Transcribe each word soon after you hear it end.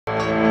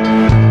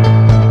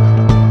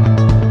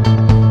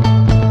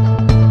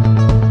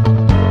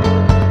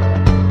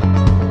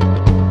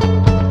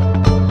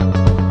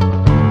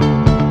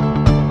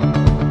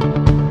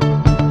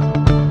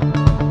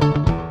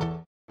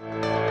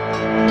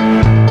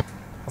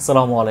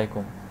আসসালামু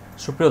আলাইকুম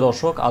সুপ্রিয়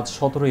দর্শক, আজ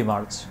 17ই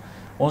মার্চ।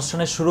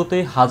 অনুষ্ঠানের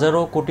শুরুতেই হাজারো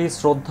কোটি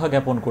শ্রদ্ধা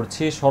জ্ঞাপন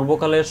করছি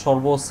সর্বকালের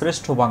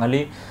সর্বশ্রেষ্ঠ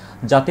বাঙালি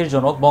জাতির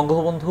জনক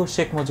বঙ্গবন্ধু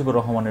শেখ মুজিবুর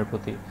রহমানের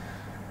প্রতি।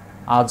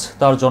 আজ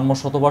তার জন্ম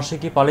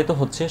শতবার্ষিকী পালিত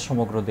হচ্ছে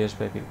সমগ্র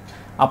দেশব্যাপী।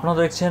 আপনারা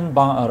দেখছেন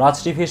রাজ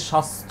টিভির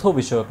স্বাস্থ্য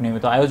বিষয়ক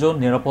নিয়মিত আয়োজন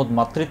নিরাপদ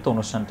মাতৃত্ব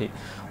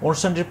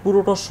অনুষ্ঠানটির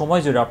পুরোটা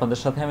সময় জুড়ে আপনাদের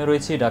সাথে আমি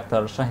রয়েছি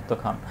ডাক্তার সাহিত্য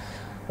খান।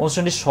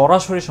 অনুষ্ঠানটি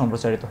সরাসরি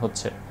সম্প্রচারিত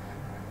হচ্ছে,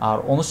 আর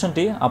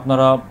অনুষ্ঠানটি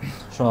আপনারা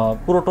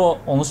পুরোটা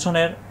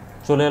অনুষ্ঠানের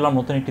চলে এলাম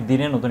নতুন একটি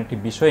দিনে নতুন একটি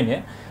বিষয় নিয়ে।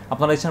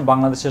 আপনারা দেখছেন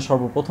বাংলাদেশের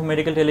সর্বপ্রথম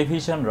মেডিকেল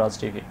টেলিভিশন রাজ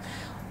টিভি।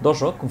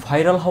 দর্শক,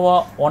 ভাইরাল হওয়া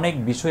অনেক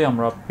বিষয়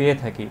আমরা পেয়ে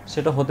থাকি,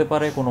 সেটা হতে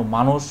পারে কোনো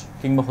মানুষ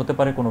কিংবা হতে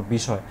পারে কোনো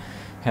বিষয়।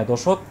 হ্যাঁ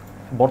দর্শক,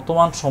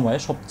 বর্তমান সময়ে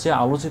সবচেয়ে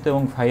আলোচিত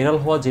এবং ভাইরাল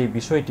হওয়া যে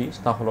বিষয়টি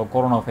তা হলো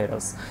করোনা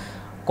ভাইরাস।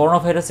 করোনা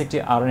ভাইরাস একটি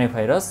আরএনএ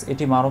ভাইরাস।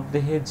 এটি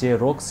মানবদেহে যে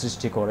রোগ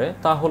সৃষ্টি করে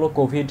তা হলো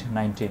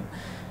কোভিড-19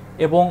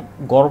 এবং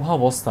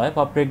গর্ভাবস্থায়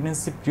বা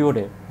প্রেগনেন্সি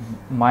পিরিয়ডে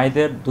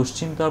মায়েদের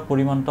দুশ্চিন্তার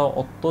পরিমাণটা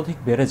অত্যধিক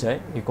বেড়ে যায়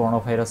এই করোনা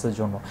ভাইরাসের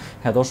জন্য।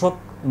 হ্যাঁ দর্শক,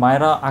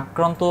 মায়েরা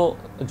আক্রান্ত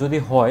যদি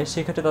হয়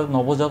সেক্ষেত্রে তাদের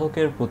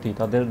নবজাতকের প্রতি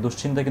তাদের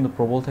দুশ্চিন্তা কিন্তু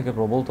প্রবল থেকে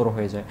প্রবলতর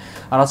হয়ে যায়।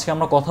 আর আজকে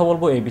আমরা কথা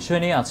বলবো এই বিষয়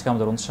নিয়ে। আজকে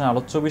আমাদের অনুষ্ঠানে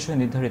আলোচ্য বিষয়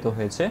নির্ধারিত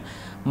হয়েছে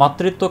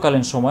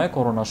মাতৃত্বকালীন সময়ে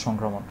করোনা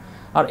সংক্রমণ।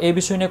 আর এই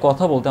বিষয় নিয়ে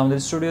কথা বলতে আমাদের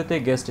স্টুডিওতে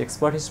গেস্ট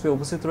এক্সপার্ট হিসেবে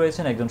উপস্থিত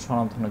রয়েছেন একজন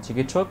স্বনামধন্য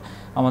চিকিৎসক।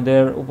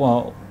 আমাদের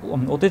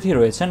অতিথি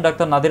রয়েছেন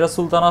ডাক্তার নাদিরা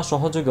সুলতানা,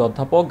 সহযোগী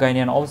অধ্যাপক,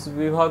 গাইনিয়ান অবস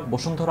বিভাগ,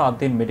 বসুন্ধরা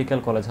আদ্দিন মেডিকেল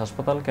কলেজ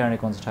হাসপাতাল,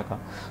 কেরানীগঞ্জ, ঢাকা।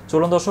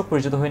 চলুন দর্শক,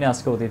 পরিচিত হয়নি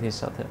আজকে অতিথির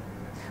সাথে।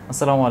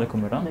 আসসালামু আলাইকুম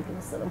ম্যাডাম।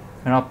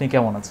 ম্যাডাম, আপনি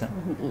কেমন আছেন?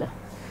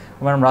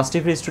 ম্যাডাম, রাজ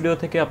টিভির স্টুডিও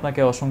থেকে আপনাকে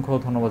অসংখ্য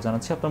ধন্যবাদ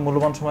জানাচ্ছি আপনার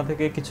মূল্যবান সময়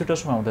থেকে কিছুটা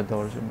সময় আমাদের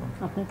দেওয়ার জন্য।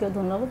 আপনাকেও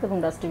ধন্যবাদ এবং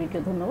রাজ টিভিকে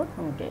ধন্যবাদ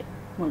আমাকে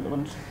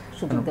মূল্যবান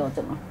সুযোগ দেওয়ার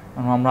জন্য।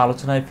 আমরা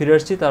আলোচনায় ফিরে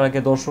আসছি, তার আগে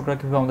দর্শকরা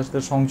কীভাবে আমাদের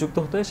সাথে সংযুক্ত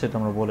হতে হয় সেটা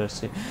আমরা বলে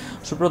আসছি।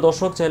 সুপ্রিয়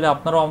দর্শক, চাইলে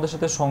আপনারাও আমাদের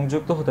সাথে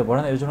সংযুক্ত হতে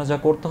পারেন। এর জন্য যা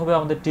করতে হবে,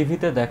 আমাদের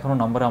টিভিতে দেখানো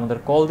নাম্বারে আমাদের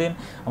কল দিন,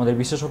 আমাদের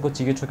বিশেষজ্ঞ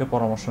চিকিৎসকের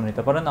পরামর্শ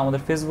নিতে পারেন।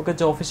 আমাদের ফেসবুকের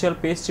যে অফিসিয়াল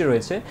পেজটি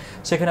রয়েছে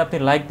সেখানে আপনি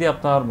লাইক দিয়ে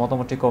আপনার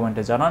মতামতটি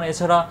কমেন্টে জানান।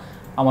 এছাড়া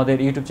আমাদের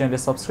ইউটিউব চ্যানেলে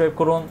সাবস্ক্রাইব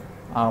করুন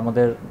আর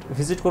আমাদের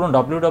ভিজিট করুন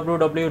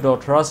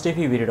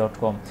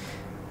www.rajtvvd.com।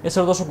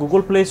 এছাড়া দর্শক,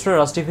 গুগল প্লে স্টোরে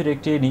রাজ টিভির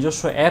একটি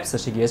নিজস্ব অ্যাপস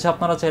এসে গিয়েছে,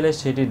 আপনারা চাইলে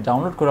সেটি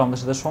ডাউনলোড করে আমাদের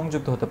সাথে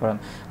সংযুক্ত হতে পারেন।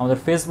 আমাদের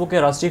ফেসবুকে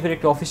রাজ টিভির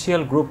একটি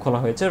অফিসিয়াল গ্রুপ খোলা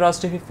হয়েছে, রাজ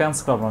টিভি ফ্যান্স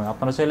ক্লাব নামে,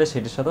 আপনারা চাইলে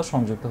সেটির সাথে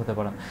সংযুক্ত হতে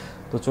পারেন।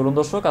 তো চলুন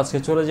দর্শক, আজকে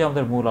চলে যাই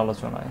আমাদের মূল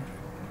আলোচনায়।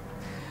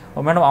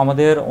 ম্যাডাম,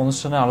 আমাদের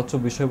অনুষ্ঠানে আলোচ্য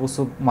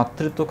বিষয়বস্তু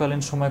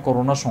মাতৃত্বকালীন সময়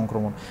করোনা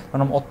সংক্রমণ।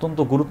 ম্যাডাম, অত্যন্ত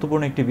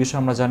গুরুত্বপূর্ণ একটি বিষয়।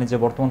 আমরা জানি যে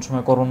বর্তমান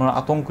সময়ে করোনার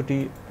আতঙ্কটি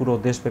পুরো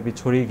দেশব্যাপী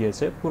ছড়িয়ে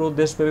গিয়েছে, পুরো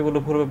দেশব্যাপী বলে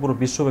পুরো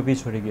বিশ্বব্যাপী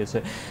ছড়িয়ে গিয়েছে।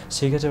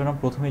 সেই ক্ষেত্রে ম্যাডাম,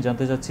 প্রথমেই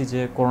জানতে চাচ্ছি যে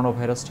করোনা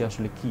ভাইরাসটি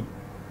আসলে কি?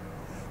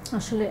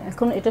 আসলে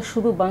এখন এটা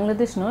শুধু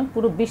বাংলাদেশ নয়,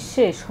 পুরো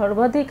বিশ্বে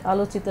সর্বাধিক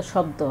আলোচিত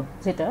শব্দ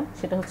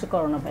সেটা হচ্ছে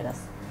করোনা ভাইরাস।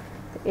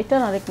 তো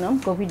এটার আরেক নাম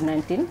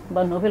কোভিড-19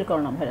 বা নোভেল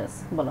করোনা ভাইরাস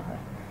বলা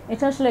হয়।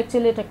 এটা আসলে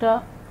অ্যাকচুয়ালি এটা একটা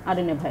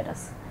আরএনএ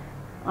ভাইরাস।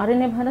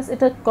 আরএনএ ভাইরাস,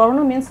 এটা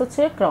করোনা মিন্স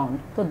হচ্ছে ক্রাউন,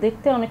 তো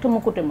দেখতে অনেকটা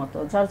মুকুটের মতো,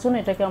 যার জন্য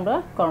এটাকে আমরা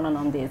করোনা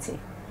নাম দিয়েছি।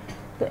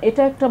 তো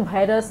এটা একটা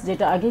ভাইরাস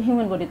যেটা আগে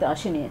হিউম্যান বডিতে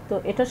আসেনি। তো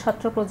এটার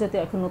 7টা প্রজাতি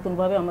এখন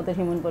নতুনভাবে আমাদের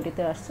হিউম্যান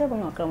বডিতে আসছে এবং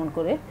আক্রমণ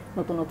করে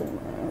নতুন নতুন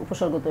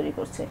উপসর্গ তৈরি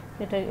করছে।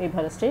 এই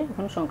ভাইরাসটাই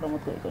এখন সংক্রমণ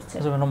তৈরি করছে।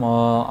 আচ্ছা ম্যাডাম,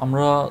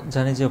 আমরা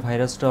জানি যে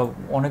ভাইরাসটা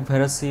অনেক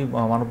ভাইরাসই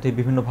মানবদেহে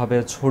বিভিন্নভাবে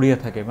ছড়িয়ে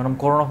থাকে। ম্যাডাম,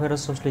 করোনা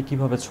ভাইরাস আসলে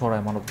কীভাবে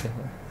ছড়ায়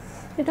মানবদেহে?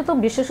 এটা তো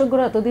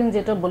বিশেষজ্ঞরা এতদিন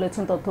যেটা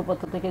বলেছেন,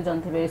 তথ্যপত্র থেকে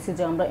জানতে পেরেছি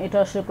যে আমরা এটা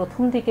আসলে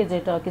প্রথম দিকে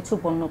যেটা কিছু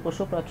বন্য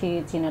পশু পাখি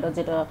চীনারা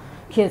যেটা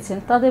খেয়েছেন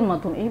তাদের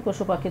মাধ্যমে এই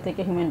পশু পাখি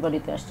থেকে হিউম্যান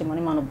বডিতে আসছে,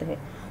 মানে মানবদেহে।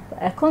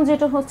 এখন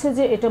যেটা হচ্ছে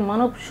যে এটা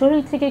মানব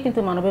শরীর থেকে কিন্তু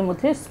মানবের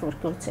মধ্যে স্প্রেড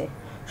করছে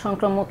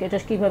সংক্রামক। এটা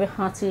কীভাবে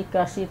হাঁচি,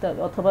 কাশি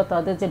অথবা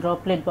তাদের যে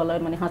ড্রপলেট বলা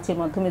হয়, মানে হাঁচির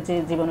মাধ্যমে যে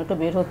জীবাণুটা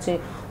বের হচ্ছে,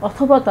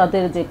 অথবা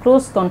তাদের যে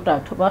ক্লোজ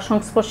কন্ট্যাক্ট বা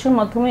সংস্পর্শের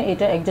মাধ্যমে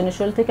এটা একজনের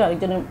শরীর থেকে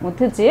আরেকজনের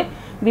মধ্যে যে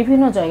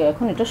বিভিন্ন জায়গায়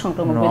এখন এটা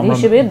সংক্রামক ব্যাধি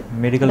হিসেবে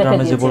মেডিকেল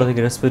টার্মে যে বলে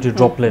থাকে রেসপিরেটরি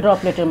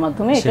ড্রপলেটের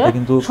মাধ্যমে এটা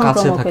কিন্তু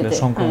কাছে থাকলে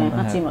সংক্রমণ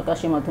হাঁচি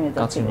কাশির মাধ্যমে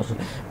যাচ্ছে।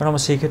 ম্যাডাম,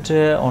 সেই ক্ষেত্রে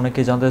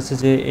অনেকে জানতে চাচ্ছে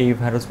যে এই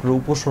ভাইরাসগুলোর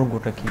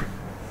উপসর্গটা কি?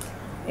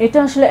 এটা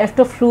আসলে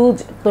একটা ফ্লু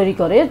তৈরি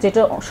করে,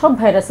 যেটা সব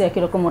ভাইরাসে একই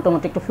রকম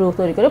মোটামুটি একটা ফ্লু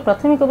তৈরি করে।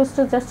 প্রাথমিক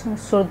অবস্থায় জাস্ট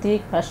সর্দি,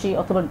 কাশি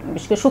অথবা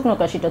বিশেষ করে শুকনো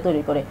কাশিটা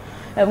তৈরি করে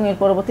এবং এর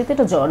পরবর্তীতে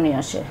এটা জ্বর নিয়ে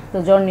আসে, তো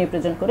জ্বর নিয়ে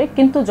প্রেজেন্ট করে।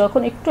 কিন্তু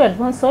যখন একটু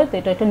অ্যাডভান্স হয় তো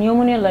এটা একটা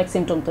নিউমোনিয়া লাইক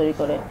সিমটম তৈরি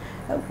করে।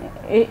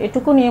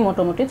 এটুকু নিয়ে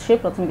মোটামুটি সে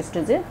প্রাথমিক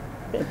স্টেজে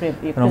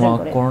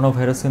করোনা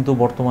ভাইরাস কিন্তু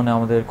বর্তমানে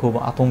আমাদের খুব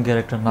আতঙ্কের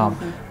একটা নাম।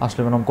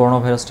 আসলে ম্যাডাম, করোনা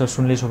ভাইরাসটা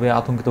শুনলেই সবাই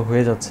আতঙ্কিত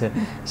হয়ে যাচ্ছে।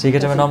 সেই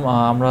ক্ষেত্রে ম্যাডাম,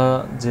 আমরা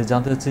যে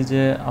জানতে চাচ্ছি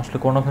যে আসলে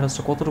করোনা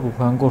ভাইরাসটা কতটুকু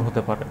ভয়ঙ্কর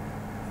হতে পারে?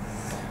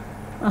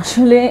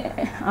 আসলে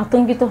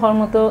আতঙ্কিত হওয়ার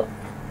মতো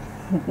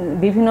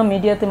বিভিন্ন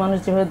মিডিয়াতে মানুষ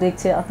যেভাবে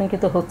দেখছে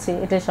আতঙ্কিত হচ্ছে,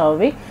 এটাই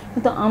স্বাভাবিক।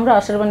 কিন্তু আমরা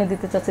আশাবাণী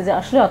দিতে চাচ্ছি যে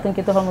আসলে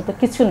আতঙ্কিত হওয়ার মতো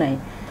কিছু নাই।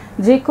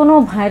 যে কোনো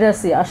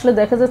ভাইরাসই আসলে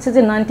দেখা যাচ্ছে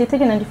যে 90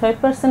 থেকে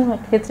 95%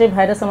 ক্ষেত্রে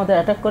ভাইরাস আমাদের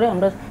অ্যাটাক করে,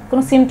 আমরা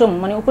কোনো সিমটম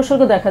মানে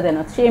উপসর্গ দেখা দেয়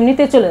না, সে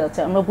এমনিতেই চলে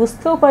যাচ্ছে। আমরা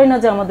বুঝতেও পারি না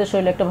যে আমাদের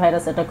শরীরে একটা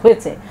ভাইরাস অ্যাটাক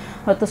হয়েছে।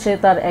 হয়তো সে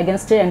তার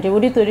অ্যাগেনস্টে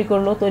অ্যান্টিবডি তৈরি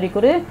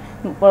করে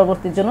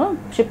পরবর্তীর জন্য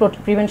সে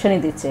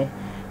প্রিভেনশনই দিচ্ছে।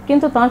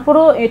 কিন্তু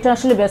তারপরেও এটা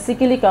আসলে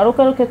বেসিক্যালি কারো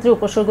কারো ক্ষেত্রে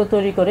উপসর্গ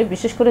তৈরি করে,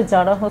 বিশেষ করে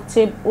যারা হচ্ছে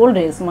ওল্ড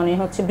এজ, মানে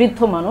হচ্ছে বৃদ্ধ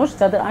মানুষ,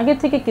 যাদের আগে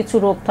থেকে কিছু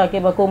রোগ থাকে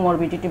বা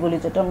কোমরবিডিটি বলি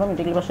যেটা আমরা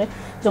মেডিকেল ভাষায়,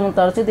 যেমন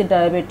তার যদি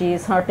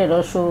ডায়াবেটিস, হার্টের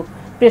অসুখ,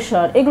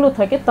 প্রেশার এগুলো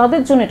থাকে,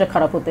 তাদের জন্য এটা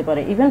খারাপ হতে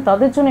পারে। ইভেন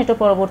তাদের জন্য এটা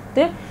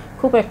পরবর্তীতে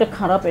খুব একটা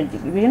খারাপ,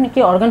 ইভেন কি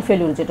অর্গান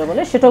ফেলিউর যেটা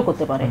বলে সেটাও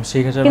করতে পারে।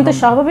 কিন্তু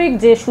স্বাভাবিক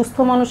যে সুস্থ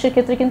মানুষের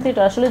ক্ষেত্রে কিন্তু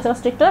এটা আসলে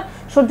জাস্ট একটা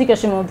সর্দি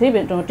কাশির মধ্যেই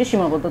মোটামুটি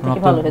সীমাবদ্ধ থেকে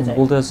ভালো হয়ে যায়।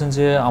 বলতে চাচ্ছেন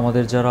যে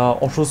আমাদের যারা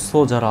অসুস্থ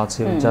যারা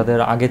আছে, যাদের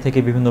আগে থেকে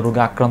বিভিন্ন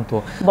রোগে আক্রান্ত,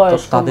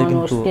 তাদের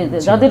কিন্তু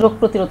যাদের রোগ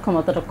প্রতিরোধ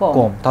ক্ষমতাটা কম,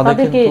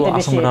 তাদেরকে এটা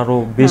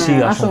বেশি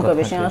আশঙ্কা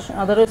বেশি।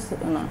 আদারওয়াইজ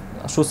না,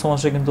 সুস্থ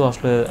মানুষের কিন্তু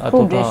আসলে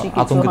এতটা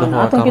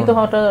আতঙ্কিত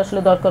হওয়াটা আসলে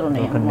দরকারও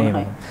নেই মনে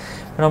হয়।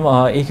 ম্যাডাম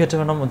এই ক্ষেত্রে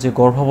ম্যাডাম যে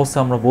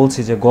গর্ভাবস্থায় আমরা বলছি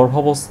যে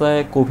গর্ভাবস্থায়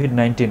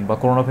কোভিড-19 বা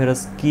করোনা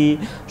ভাইরাস কি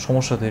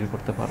সমস্যা তৈরি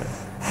করতে পারে?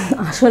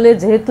 আসলে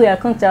যেহেতু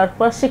এখন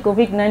চারপাশে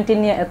কোভিড-19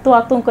 নিয়ে এত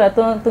আতঙ্ক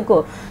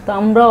তো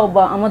আমরাও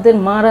বা আমাদের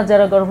মারা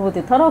যারা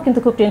গর্ভবতী তারাও কিন্তু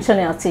খুব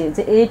টেনশনে আছে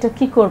যে এইটা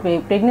কি করবে,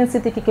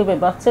 প্রেগনেন্সিতে কি করবে,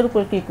 বাচ্চার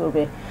উপর কি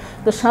করবে।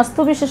 তো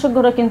স্বাস্থ্য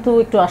বিশেষজ্ঞরা কিন্তু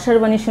একটু আশার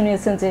বাণী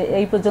শুনিয়েছেন যে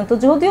এই পর্যন্ত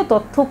যদিও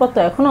তথ্যপাত্র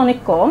এখনও অনেক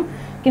কম,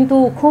 কিন্তু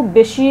খুব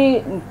বেশি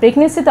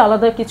প্রেগনেন্সিতে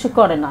আলাদা কিছু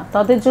করে না,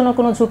 তাদের জন্য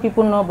কোনো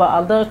ঝুঁকিপূর্ণ বা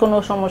আলাদা কোনো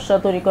সমস্যা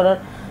তৈরি করার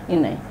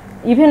নেই।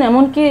 ইভেন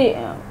এমনকি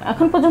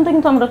এখন পর্যন্ত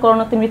কিন্তু আমরা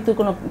করোনাতে মৃত্যুর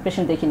কোনো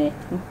পেশেন্ট দেখিনি,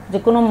 যে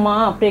কোনো মা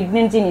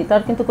প্রেগনেন্ট যিনি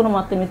তার কিন্তু কোনো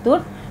মাতৃমৃত্যুর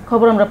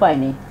খবর আমরা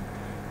পাইনি।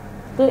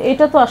 তো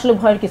এটা তো আসলে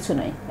ভয়ের কিছু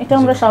নাই, এটা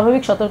আমরা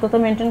স্বাভাবিক সতর্কতা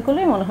মেনটেন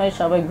করলেই মনে হয়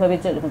স্বাভাবিকভাবে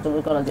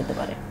করা যেতে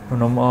পারে।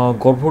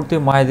 গর্ভবতী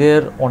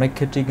মায়েদের অনেক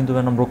ক্ষেত্রেই কিন্তু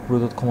ম্যাডাম রোগ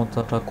প্রতিরোধ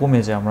ক্ষমতাটা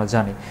কমে যায় আমরা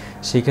জানি।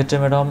 সেই ক্ষেত্রে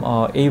ম্যাডাম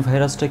এই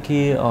ভাইরাসটা কি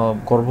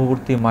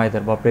গর্ভবতী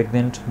মায়েদের বা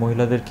প্রেগনেন্ট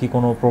মহিলাদের কি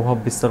কোনো প্রভাব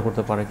বিস্তার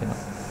করতে পারে কিনা?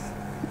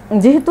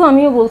 যেহেতু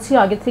আমিও বলছি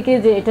আগে থেকে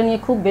যে এটা নিয়ে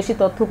খুব বেশি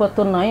তথ্যপাত্র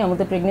নাই,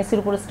 আমাদের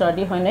প্রেগনেন্সির উপরে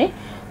স্টাডি হয় নাই,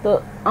 তো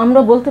আমরা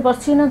বলতে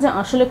পারছি না যে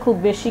আসলে খুব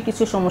বেশি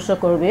কিছু সমস্যা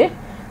করবে।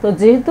 তো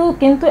যেহেতু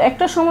কিন্তু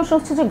একটা সমস্যা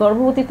হচ্ছে যে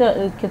গর্ভবতীতার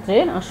ক্ষেত্রে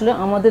আসলে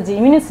আমাদের যে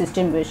ইমিউনি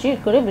সিস্টেম বেশি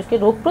করে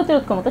রোগ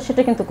প্রতিরোধ ক্ষমতা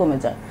সেটা কিন্তু কমে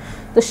যায়।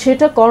 তো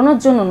সেটা করোনার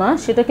জন্য না,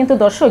 সেটা কিন্তু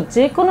দর্শক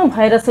যে কোনো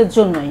ভাইরাসের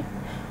জন্যই,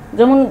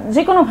 যেমন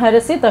যে কোনো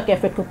ভাইরাসই তাকে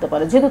এফেক্ট করতে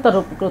পারে, যেহেতু তার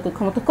রোগ প্রতিরোধ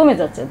ক্ষমতা কমে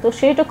যাচ্ছে। তো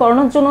সেইটা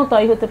করোনার জন্য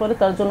তাই হতে পারে,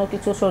 তার জন্য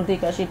কিছু সর্দি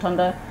কাশি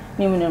ঠান্ডা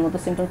নিউমোনিয়ার মতো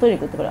সিমটম তৈরি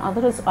করতে পারে,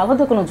 আদারওয়াইজ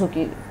আলাদা কোনো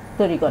ঝুঁকি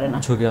তৈরি করে না,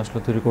 ঝুঁকি আসলে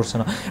তৈরি করছে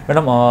না।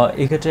 ম্যাডাম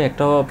এই ক্ষেত্রে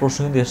একটা প্রশ্ন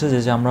কিন্তু এসেছে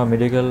যে আমরা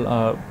মেডিকেল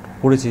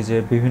পড়েছি যে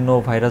বিভিন্ন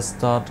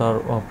ভাইরাসটা তার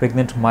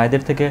প্রেগনেন্ট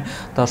মায়েদের থেকে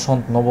তার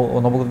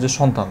নবগত যে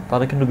সন্তান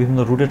তারা কিন্তু বিভিন্ন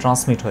রুটে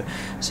ট্রান্সমিট হয়,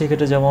 সেই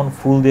ক্ষেত্রে যেমন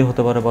ফুল দিয়ে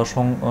হতে পারে বা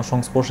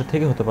সংস্পর্শে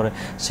থেকে হতে পারে।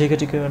 সেই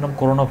ক্ষেত্রে কি ম্যাডাম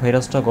করোনা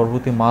ভাইরাসটা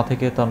গর্ভবতী মা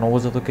থেকে তার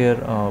নবজাতকের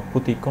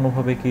প্রতি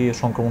কোনোভাবে কি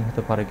সংক্রমণ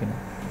হতে পারে কিনা?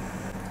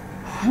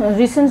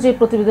 রিসেন্ট যে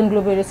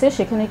প্রতিবেদনগুলো বেরিয়েছে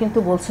সেখানে কিন্তু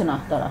বলছে না,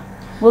 তারা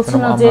বলছে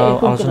না যে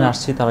আলোচনায়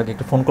আসছি। তার আগে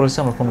একটা ফোন করেছে,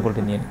 আমরা ফোন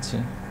কলটি নিয়ে নিচ্ছি।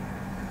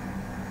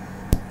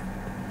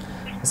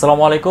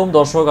 আসসালামু আলাইকুম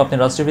দর্শক, আপনি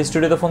রাষ্ট্রীয়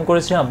স্টুডিওতে ফোন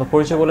করেছেন, আপনার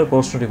পরিচয় বলে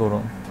প্রশ্নটি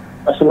করুন।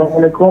 আসসালামু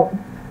আলাইকুম।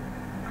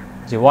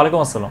 জি ওয়ালাইকুম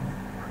আসসালাম।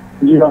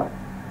 জি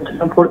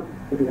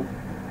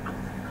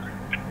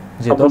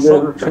জি দর্শক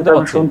শুনতে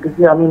পাচ্ছেন,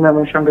 আমি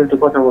ম্যামের সঙ্গে একটু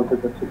কথা বলতে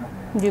চাচ্ছিলাম।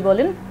 জি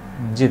বলেন।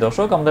 জি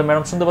দর্শক আমাদের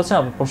ম্যাডাম শুনতে পাচ্ছেন,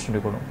 আপনি প্রশ্নটি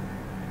করুন।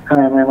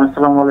 হ্যাঁ ম্যাম,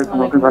 আসসালামু আলাইকুম,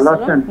 আপনি ভালো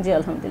আছেন? জি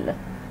আলহামদুলিল্লাহ।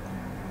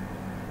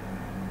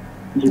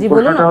 জি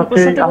বলুন,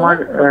 আমার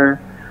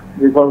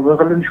যে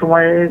গর্ভকালীন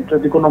সময়ে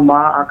যদি কোনো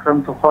মা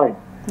আক্রান্ত হয়,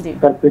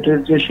 তার পেটের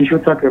যে শিশু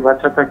থাকে,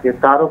 বাচ্চা থাকে,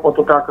 তারও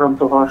কতটা আক্রান্ত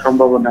হওয়ার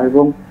সম্ভাবনা,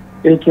 এবং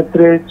এই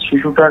ক্ষেত্রে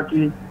শিশুটার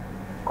কি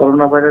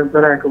করোনা ভাইরাস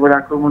দ্বারা একেবারে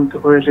আক্রমণিত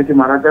হয়ে সে কি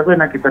মারা যাবে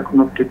নাকি তার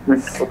কোনো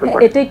ট্রিটমেন্ট হতে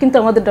পারে? এটাই কিন্তু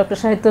আমাদের ডক্টর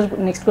সাহিত্যর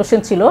নেক্সট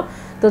কোশ্চেন ছিল।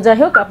 তো যাই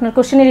হোক, আপনার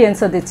কোশ্চেনেরই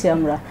অ্যান্সার দিচ্ছি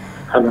আমরা।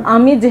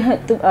 আমি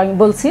যেহেতু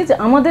বলছি যে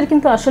আমাদের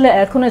কিন্তু আসলে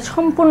এখন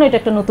সম্পূর্ণ এটা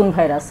একটা নতুন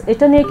ভাইরাস,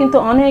 এটা নিয়ে কিন্তু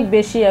অনেক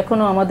বেশি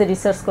এখনও আমাদের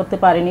রিসার্চ করতে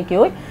পারেনি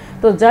কেউ।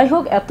 তো যাই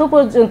হোক, এত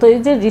পর্যন্ত এই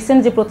যে রিসেন্ট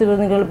যে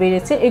প্রতিবেদনগুলো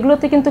বেরিয়েছে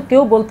এগুলোতে কিন্তু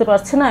কেউ বলতে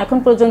পারছে না এখন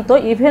পর্যন্ত।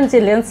 ইভেন যে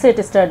ল্যান্সেট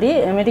স্টাডি,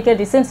 আমেরিকার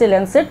রিসেন্ট যে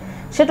ল্যান্সেট,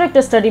 সেটা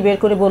একটা স্টাডি বের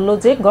করে বললো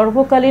যে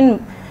গর্ভকালীন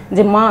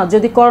যে মা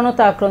যদি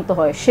করোনাতে আক্রান্ত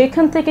হয়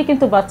সেখান থেকে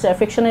কিন্তু বাচ্চা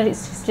অ্যাফেকশনের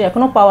হিস্ট্রি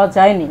এখনও পাওয়া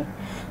যায়নি।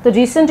 তো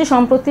রিসেন্টলি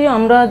সম্প্রতি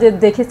আমরা যে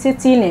দেখেছি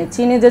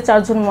চীনে যে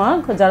 4 জন মা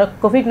যারা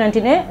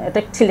কোভিড-19-এ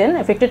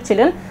এফেক্টেড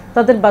ছিলেন,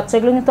 তাদের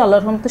বাচ্চাগুলো কিন্তু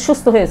আল্লাহর রহমতে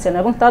সুস্থ হয়েছেন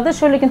এবং তাদের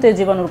শরীরে কিন্তু এই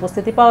জীবাণুর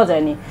উপস্থিতি পাওয়া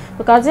যায়নি।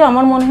 তো কাজে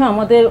আমার মনে হয়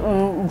আমাদের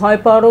ভয়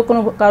পাওয়ারও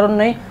কোনো কারণ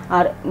নেই।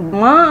 আর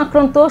মা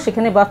আক্রান্ত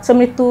সেখানে বাচ্চা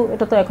মৃত্যু,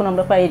 এটা তো এখন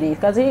আমরা পাইনি,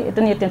 কাজে এটা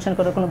নিয়ে টেনশন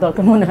করার কোনো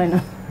দরকার মনে হয় না।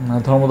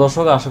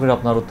 ধর্মদর্শক, আশা করি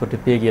আপনার উত্তরটি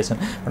পেয়ে গিয়েছেন।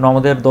 কারণ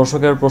আমাদের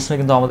দর্শকের প্রশ্নে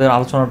কিন্তু আমাদের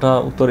আলোচনাটা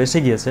উত্তর এসে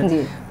গিয়েছে।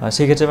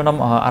 সেই ক্ষেত্রে ম্যাডাম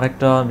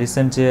আরেকটা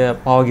রিসেন্ট যে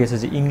পাওয়া গিয়েছে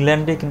যে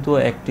ইংল্যান্ডে কিন্তু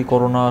একটি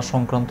করোনা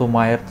সংক্রান্ত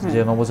মায়ের যে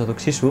নবজাতক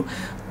শিশু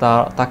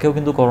তাকেও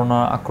কিন্তু করোনা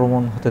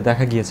আক্রমণ হতে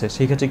দেখা গিয়েছে।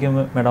 সেই ক্ষেত্রে কি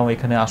ম্যাডাম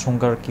এখানে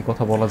আশঙ্কার কি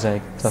কথা বলা যায়?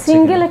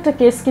 সিঙ্গেল একটা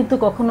কেস কিন্তু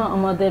কখনো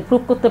আমাদের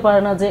প্রুভ করতে পারে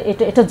না যে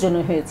এটার জন্য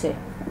হয়েছে,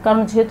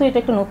 কারণ যেহেতু এটা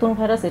একটা নতুন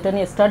ভাইরাস, এটা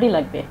নিয়ে স্টাডি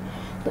লাগবে।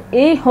 তো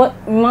এই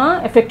মা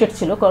এফেক্টেড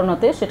ছিল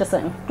করোনাতে, সেটা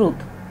ট্রুথ,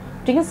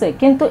 ঠিক আছে,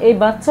 কিন্তু এই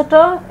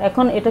বাচ্চাটা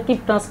এখন এটা কি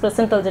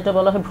ট্রান্সপ্লাসেন্টাল যেটা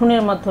বলা হয়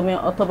ভ্রূণের মাধ্যমে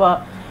অথবা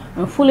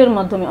ফুলের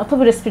মাধ্যমে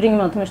অথবা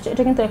রেসপিরেটিংয়ের মাধ্যমে,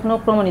 এটা কিন্তু এখনও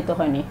প্রমাণিত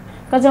হয়নি।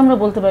 কাজে আমরা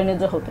বলতে পারি না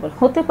যে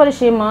হতে পারে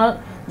সে মা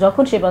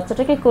যখন সে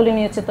বাচ্চাটাকে কোলে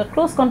নিয়েছে তার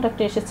ক্লোজ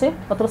কন্ট্যাক্টে এসেছে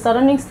অথবা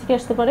সারাউন্ডিংস থেকে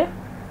আসতে পারে,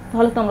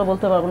 তাহলে তো আমরা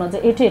বলতে পারবো না যে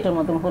এটার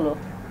মাধ্যমে হলো।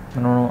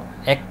 মানে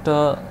একটা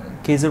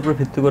কেসের উপর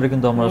ভিত্তি করে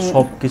কিন্তু আমরা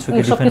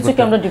সবকিছুকে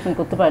ডিফেন্ড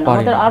করতে পারি না,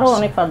 আমাদের আরো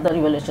অনেক ফার্দার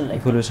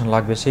ইভ্যালুয়েশন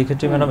লাগবে। সেই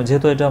ক্ষেত্রে ম্যাডাম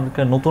যেহেতু এটা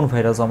একটা নতুন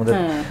ভাইরাস আমাদের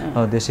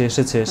দেশে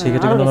এসেছে, সেই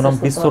ক্ষেত্রে কিন্তু ম্যাডাম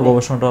বিস্তর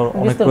গবেষণাটা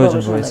অনেক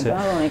প্রয়োজন রয়েছে।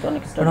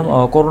 ম্যাডাম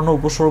করোনা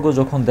উপসর্গ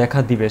যখন দেখা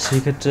দিবে সেই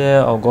ক্ষেত্রে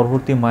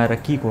গর্ভবতী মায়েরা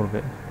কি করবে?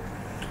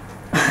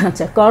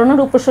 আচ্ছা,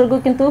 করোনার উপসর্গ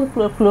কিন্তু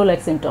ফ্লু লাইক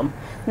সিমটম,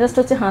 জাস্ট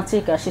হচ্ছে হাঁচি,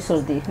 কাশি,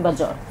 সর্দি বা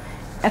জ্বর।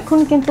 এখন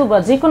কিন্তু বা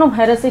যে কোনো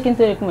ভাইরাসে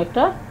কিন্তু এরকম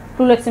একটা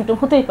ফ্লু লাইক সিমটম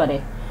হতেই পারে,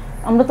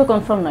 আমরা তো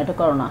কনফার্ম না এটা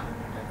করোনা।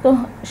 তো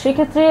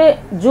সেক্ষেত্রে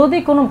যদি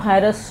কোনো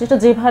ভাইরাস, সেটা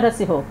যে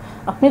ভাইরাসই হোক,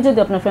 আপনি যদি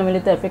আপনার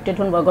ফ্যামিলিতে এফেক্টেড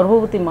হন বা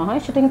গর্ভবতী মা হয়,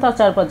 সেটা কিন্তু আর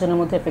 4-5 জনের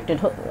মধ্যে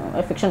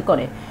এফেকশন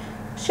করে।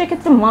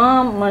 সেক্ষেত্রে মা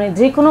মানে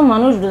যে কোনো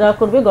মানুষ যা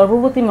করবে,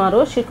 গর্ভবতী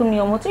মারও সেরকম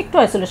নিয়ম হচ্ছে একটু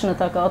আইসোলেশনে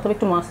থাকা অথবা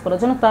একটু মাস্ক পরা,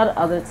 যেন তার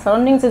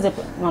সারাউন্ডিংসে যে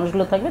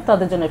মানুষগুলো থাকবে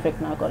তাদের জন্য এফেক্ট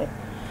না করে।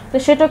 তো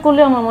সেটা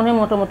করলে আমার মনে হয়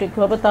মোটামুটি একটু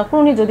হবে। তারপর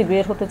উনি যদি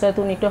বের হতে চায় তো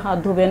উনি একটু হাত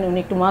ধুবেন, উনি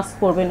একটু মাস্ক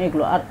পরবেন,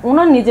 এগুলো। আর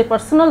ওনার নিজের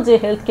পার্সোনাল যে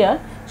হেলথ কেয়ার,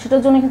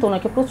 সেটার জন্য কিন্তু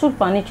ওনাকে প্রচুর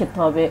পানি খেতে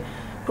হবে,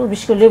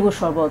 বিশেষ করে লেবু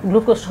শরবত,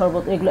 গ্লুকোজ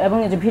শরবত, এগুলো, এবং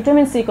এই যে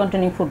ভিটামিন সি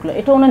কন্টেনিং ফুডগুলো,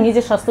 এটা ওনার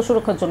নিজের স্বাস্থ্য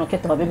সুরক্ষার জন্য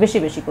খেতে হবে বেশি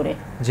বেশি করে।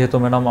 যেহেতু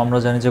ম্যাডাম আমরা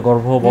জানি যে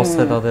গর্ভ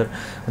অবস্থায় তাদের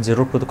যে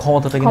রোগ প্রতিরোধ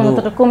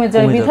ক্ষমতাটা কমে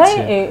যায়, বিধায়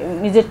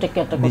নিজের টেক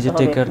কেয়ারটা করতে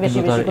হবে, বেশি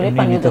বেশি করে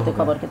পানীয় জাতীয়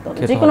খাবার খেতে হবে।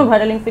 যে কোনো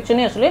ভাইরাল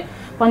ইনফেকশনে আসলে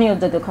পানীয়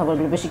জাতীয়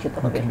খাবারগুলো বেশি খেতে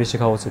হবে, বেশি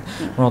খাওয়া উচিত।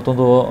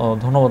 অত্যন্ত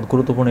ধন্যবাদ,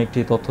 গুরুত্বপূর্ণ একটি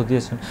তথ্য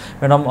দিয়েছেন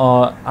ম্যাডাম।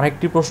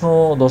 আরেকটি প্রশ্ন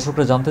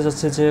দর্শকরা জানতে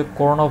চাচ্ছে যে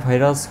করোনা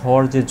ভাইরাস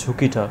হওয়ার যে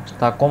ঝুঁকিটা,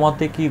 তা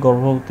কমাতে কি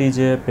গর্ভবতী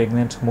যে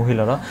প্রেগনেন্ট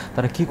মহিলারা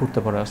তারা কি করতে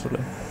পারে আসলে?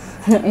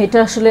 এটা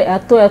আসলে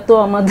এত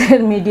আমাদের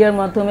মিডিয়ার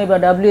মাধ্যমে বা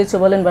WHO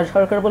বলেন বা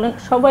সরকার বলেন,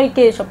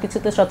 সবাইকে সব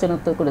কিছুতে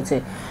সচেতন করেছে।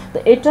 তো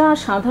এটা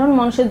সাধারণ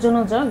মানুষের জন্য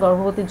যা,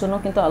 গর্ভবতীর জন্য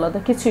কিন্তু আলাদা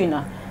কিছুই না।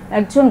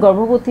 একজন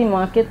গর্ভবতী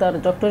মাকে তার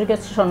ডক্টরের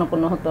কাছে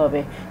শরণাপন্ন হতে হবে।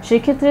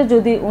 সেই ক্ষেত্রে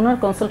যদি ওনার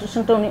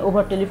কনসালটেশনটা উনি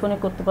ওভার টেলিফোনে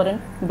করতে পারেন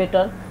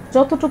বেটার,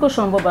 যতটুকু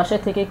সম্ভব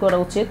বাসায় থেকেই করা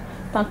উচিত।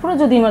 তারপরে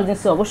যদি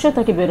ইমার্জেন্সি অবশ্যই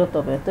তাকে বেরোতে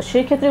হবে, তো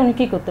সেই ক্ষেত্রে উনি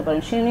কী করতে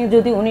পারেন,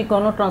 উনি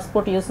কোনো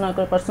ট্রান্সপোর্ট ইউজ না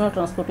করে পার্সোনাল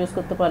ট্রান্সপোর্ট ইউজ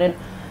করতে পারেন।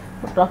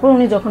 তারপর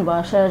উনি যখন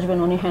বাসায় আসবেন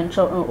উনি হ্যান্ড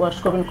ওয়াশ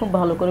করবেন খুব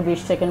ভালো করে,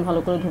 20 সেকেন্ড ভালো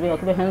করে ধুবে,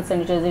 অথবা হ্যান্ড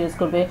স্যানিটাইজার ইউজ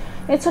করবে।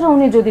 এছাড়া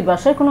উনি যদি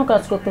বাসায় কোনো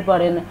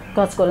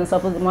কাজ করেন,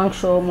 সাপোজ মাংস,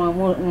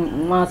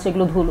 মাছ,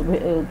 এগুলো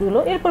ধুলো,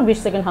 এরপর 20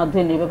 সেকেন্ড হাত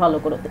ধুয়ে নেবে ভালো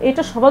করে।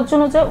 এটা সবার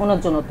জন্য যায়, ওনার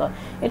জন্য তা।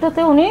 এটাতে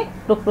উনি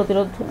রোগ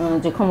প্রতিরোধ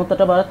যে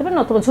ক্ষমতাটা বাড়াতে পারেন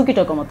অথবা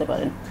ঝুঁকিটা কমাতে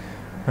পারেন।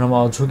 ম্যাডাম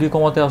ঝুঁকি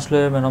কমাতে আসলে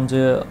ম্যাডাম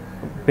যে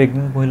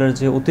প্রেগনেন্ট মহিলার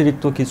যে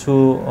অতিরিক্ত কিছু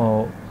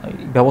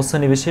ব্যবস্থা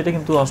নেবে সেটা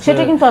কিন্তু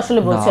আসলে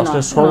বলছে না,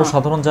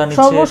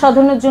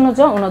 সর্বসাধারণের জন্য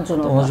যা ওনার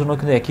জন্য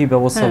কিন্তু একই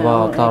ব্যবস্থা বা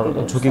তার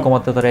ঝুঁকি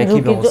কমাতে তার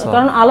একই ব্যবস্থা,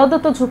 কারণ আলাদা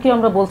তো ঝুঁকি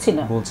আমরা বলছি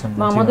না,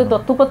 বা আমাদের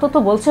তথ্যপত্র তো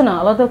বলছে না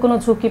আলাদা কোনো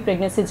ঝুঁকি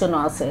প্রেগন্যান্সির জন্য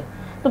আছে।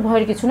 তো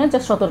ভয়ের কিছু নেই, যা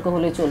সতর্ক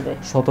হলেই চলবে,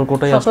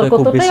 সতর্কটাই আসলে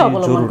খুব বেশি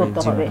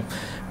জরুরি।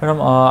 ম্যাডাম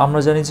আমরা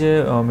জানি যে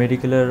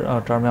মেডিকেলের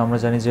টার্মে আমরা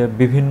জানি যে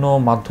বিভিন্ন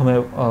মাধ্যমে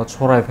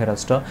ছড়ায়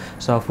ভাইরাসটা,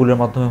 ফুলের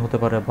মাধ্যমে হতে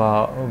পারে বা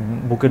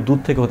বুকের দুধ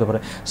থেকে হতে পারে।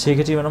 সেই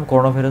ক্ষেত্রে ম্যাডাম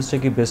করোনা ভাইরাসটা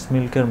কি ব্রেস্ট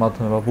মিল্কের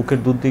মাধ্যমে বা বুকের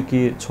দুধ দিয়ে কি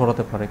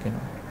ছড়াতে পারে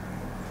কিনা?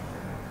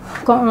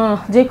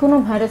 যে কোনো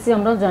ভাইরাসই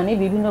আমরা জানি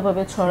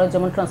বিভিন্নভাবে ছড়ায়,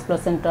 যেমন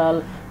ট্রান্সপ্লাসেন্টাল,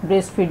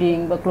 ব্রেস্ট ফিডিং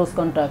বা ক্লোজ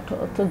কন্ট্যাক্ট।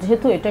 তো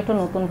যেহেতু এটা একটা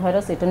নতুন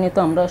ভাইরাস, এটা নিয়ে তো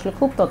আমরা আসলে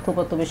খুব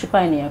তথ্যপত্র বেশি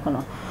পাইনি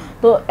এখনও।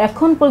 তো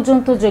এখন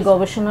পর্যন্ত যে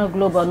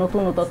গবেষণাগুলো বা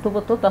নতুন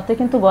তথ্যপত্র, তাতে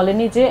কিন্তু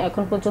বলেনি যে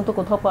এখন পর্যন্ত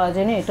কোথাও পাওয়া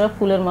যায়নি এটা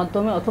ফুলের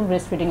মাধ্যমে অথবা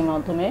ব্রেস্ট ফিডিংয়ের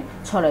মাধ্যমে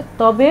ছড়ায়।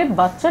 তবে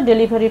বাচ্চা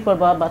ডেলিভারির পর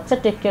বা বাচ্চা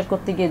টেক কেয়ার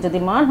করতে গিয়ে যদি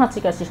মার হাঁচি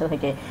কাশি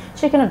থাকে,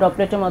 সেখানে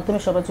ড্রপলেটের মাধ্যমে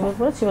সবার জীবন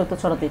পড়ে সেভাবে তো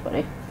ছড়াতেই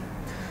পারে।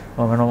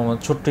 ম্যাডাম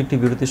ছোট্ট একটি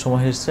বিরতির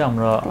সময় এসেছে,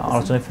 আমরা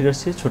আলোচনায় ফিরে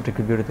আসছি ছোট্ট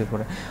একটি বিরতির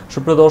পরে।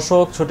 সুপ্রিয়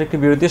দর্শক, ছোট্ট একটি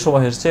বিরতির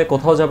সময় এসেছে,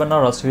 কোথাও যাবেন না,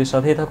 রাজশাহীর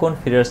সাথেই থাকুন,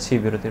 ফিরে আসছি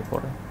বিরতির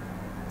পরে।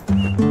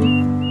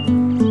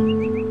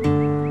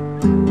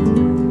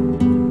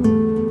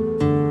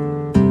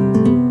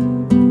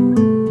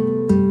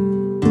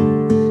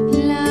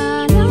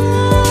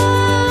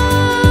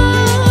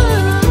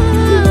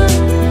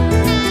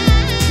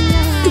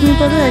 তুমি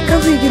বড় একা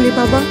হয়ে গেলে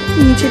বাবা,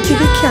 নিজের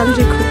দিকে খেয়াল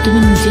রেখো। তুমি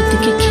নিজের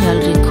দিকে খেয়াল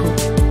রেখো,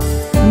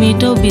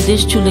 মেয়েটাও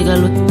বিদেশ চলে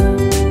গেল।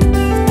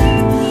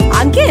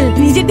 আঙ্কেল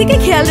নিজের দিকে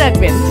খেয়াল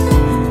রাখবেন।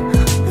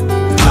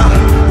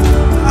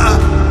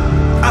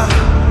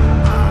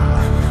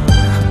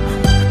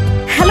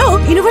 Hello,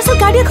 universal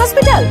cardiac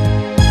hospital.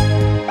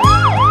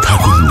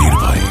 থাকুন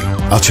নির্ভয়,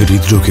 আছে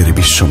হৃদরোগের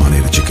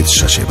বিশ্বমানের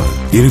চিকিৎসা সেবা।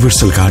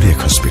 Universal cardiac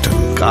hospital.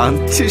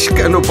 কাঁদছিস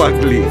কেন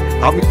পাগলি?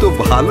 আমি তো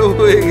ভালো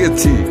হয়ে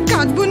গেছি।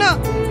 কাঁদবো না,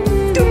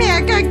 তুমি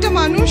একা একটা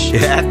মানুষ।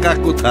 একা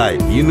কোথায়?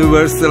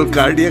 ইউনিভার্সাল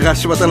কার্ডিয়াক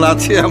হাসপাতাল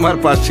আছে আমার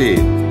পাশে,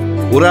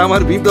 ওরা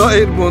আমার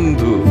হৃদয়ের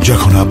বন্ধু।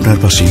 যখন আপনার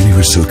পাশে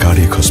ইউনিভার্সাল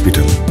কার্ডিয়াক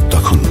হসপিটাল,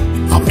 তখন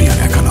আপনি আর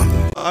একা নন।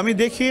 আমি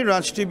দেখি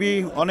রাজ টিভি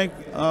অনেক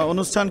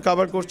অনুষ্ঠান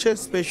কভার করছে,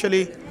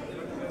 specially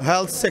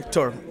health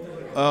sector,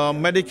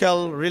 medical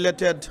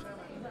related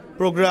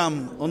programme,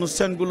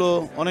 অনুষ্ঠানগুলো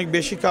অনেক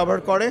বেশি কভার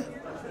করে।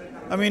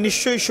 আমি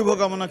নিশ্চয়ই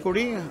শুভকামনা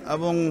করি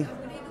এবং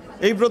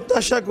এই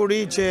প্রত্যাশা করি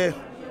যে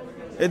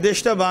এই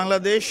দেশটা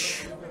বাংলাদেশ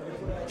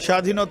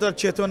স্বাধীনতার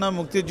চেতনা,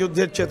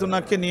 মুক্তিযুদ্ধের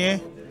চেতনাকে নিয়ে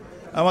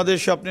আমাদের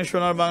স্বপ্নের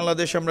সোনার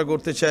বাংলাদেশ আমরা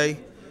গড়তে চাই।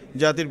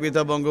 জাতির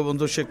পিতা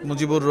বঙ্গবন্ধু শেখ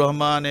মুজিবুর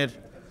রহমানের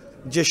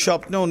যে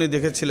স্বপ্ন উনি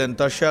দেখেছিলেন,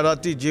 তার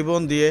সারাটি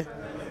জীবন দিয়ে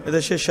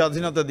এদেশের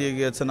স্বাধীনতা দিয়ে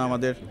গিয়েছেন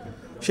আমাদের।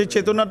 সেই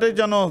চেতনাটাই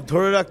যেন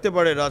ধরে রাখতে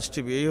পারে রাজ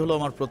টিভি, এই হলো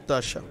আমার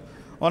প্রত্যাশা।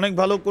 অনেক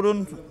ভালো করুন,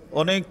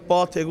 অনেক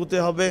পথ এগুতে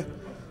হবে।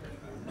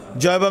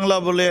 জয় বাংলা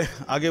বলে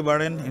আগে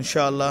বাড়েন,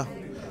 ইনশাআল্লাহ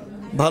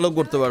ভালো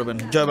করতে পারবেন।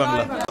 জয়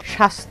বাংলা।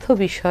 স্বাস্থ্য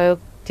বিষয়ক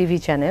টিভি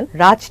চ্যানেল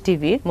রাজ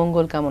টিভির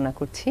মঙ্গল কামনা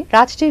করছি।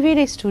 রাজ টিভির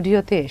এই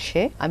স্টুডিওতে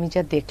এসে আমি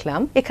যা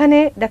দেখলাম, এখানে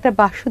ডাক্তার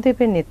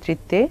বাসুদেবের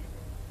নেতৃত্বে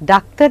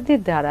ডাক্তারদের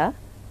দ্বারা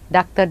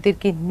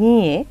ডাক্তারদেরকে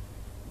নিয়ে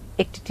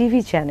একটি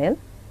টিভি চ্যানেল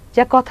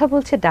যা কথা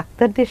বলছে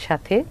ডাক্তারদের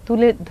সাথে,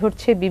 তুলে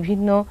ধরছে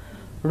বিভিন্ন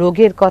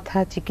রোগের কথা,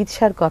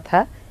 চিকিৎসার কথা,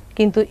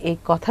 কিন্তু এই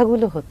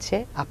কথাগুলো হচ্ছে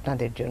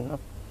আপনাদের জন্য,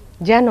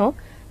 যেন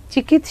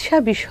চিকিৎসা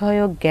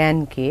বিষয়ক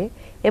জ্ঞানকে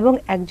এবং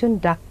একজন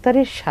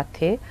ডাক্তারের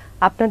সাথে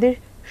আপনাদের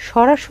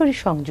সরাসরি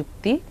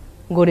সংযুক্তি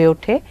গড়ে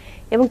ওঠে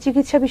এবং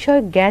চিকিৎসা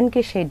বিষয়ক জ্ঞানকে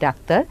সেই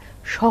ডাক্তার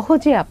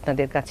সহজে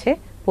আপনাদের কাছে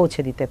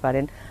পৌঁছে দিতে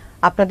পারেন।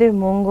 আপনাদের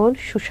মঙ্গল,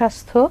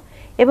 সুস্বাস্থ্য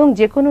এবং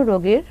যে কোনো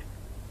রোগের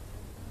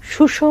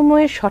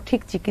সুসময়ে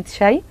সঠিক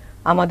চিকিৎসাই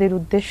আমাদের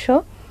উদ্দেশ্য,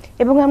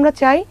 এবং আমরা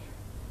চাই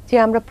যে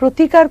আমরা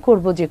প্রতিকার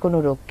করব যে কোনো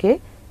রোগকে।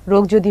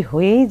 রোগ যদি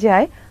হয়েই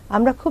যায়,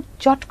 আমরা খুব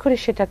চট করে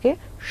সেটাকে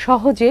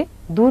সহজে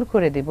দূর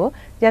করে দেব,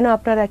 যেন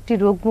আপনারা একটি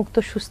রোগমুক্ত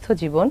সুস্থ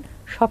জীবন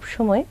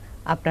সবসময়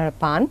আপনারা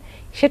পান।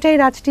 সেটাই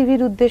রাজ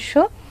টিভির উদ্দেশ্য।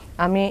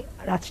 আমি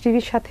রাজ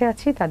টিভির সাথে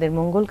আছি, তাদের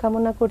মঙ্গল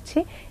কামনা করছি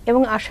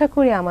এবং আশা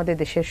করি আমাদের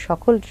দেশের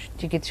সকল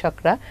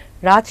চিকিৎসকরা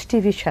রাজ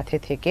টিভির সাথে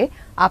থেকে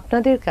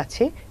আপনাদের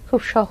কাছে খুব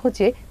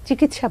সহজে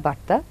চিকিৎসা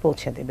বার্তা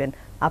পৌঁছে দেবেন।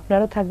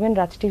 আপনারাও থাকবেন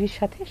রাজ টিভির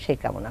সাথে, সেই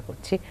কামনা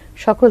করছি।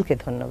 সকলকে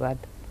ধন্যবাদ।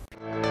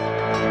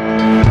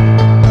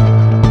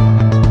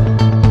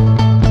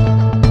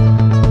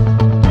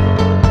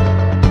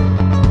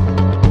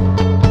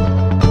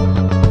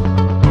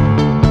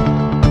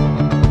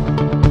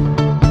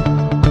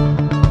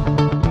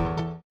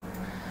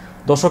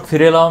 দর্শক,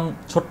 ফিরে এলাম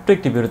ছোট্ট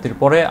একটি বিরতির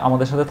পরে।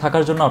 আমাদের সাথে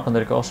থাকার জন্য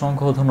আপনাদেরকে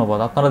অসংখ্য ধন্যবাদ।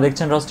 আপনারা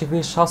দেখছেন রাজ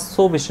টিভির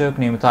স্বাস্থ্য বিষয়ক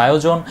নিয়মিত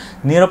আয়োজন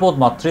নিরাপদ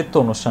মাতৃত্ব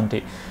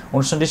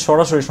অনুষ্ঠানটি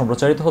সরাসরি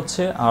সম্প্রচারিত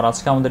হচ্ছে। আর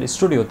আজকে আমাদের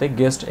স্টুডিওতে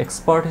গেস্ট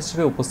এক্সপার্ট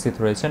হিসেবে উপস্থিত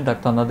রয়েছেন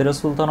ডাক্তার নাদিরা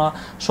সুলতানা,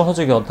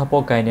 সহযোগী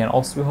অধ্যাপক, গাইনি অ্যান্ড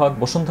অবস বিভাগ,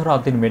 বসুন্ধরা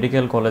আদিন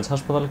মেডিকেল কলেজ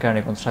হাসপাতাল,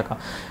 কেরানীগঞ্জ শাখা।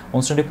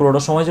 অনুষ্ঠানটি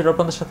পুরোটা সময় জুড়ে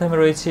আপনাদের সাথে আমি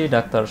রয়েছি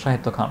ডাক্তার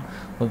সাহিত্য খান।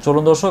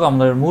 চলুন দর্শক,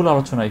 আমাদের মূল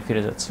আলোচনায়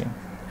ফিরে যাচ্ছি।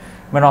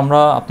 ম্যাডাম,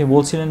 আপনি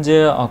বলছিলেন যে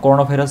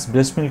করোনা ভাইরাস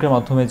ব্রেস্ট মিল্কের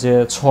মাধ্যমে যে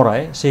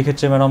ছড়ায়, সেই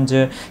ক্ষেত্রে ম্যাডাম যে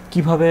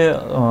কিভাবে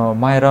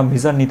মায়েরা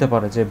মেজার নিতে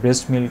পারে যে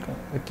ব্রেস্ট মিল্ক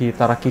কি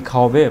তারা কি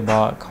খাওয়াবে বা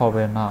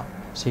খাওয়াবে না,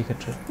 সেই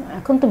ক্ষেত্রে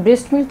এখন তো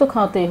ব্রেস্ট মিল্ক তো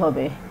খাওয়াতেই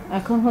হবে।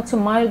 এখন হচ্ছে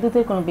মায়ের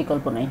দুধের কোনো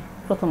বিকল্প নেই।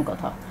 প্রথম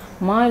কথা,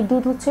 মায়ের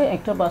দুধ হচ্ছে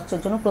একটা বাচ্চার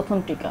জন্য প্রথম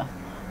টিকা।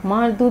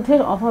 মায়ের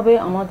দুধের অভাবে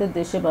আমাদের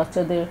দেশে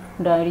বাচ্চাদের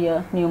ডায়রিয়া,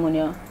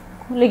 নিউমোনিয়া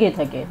লেগেই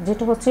থাকে,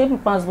 যেটা হচ্ছে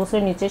 5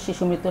 বছরের নিচে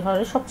শিশু মৃত্যুর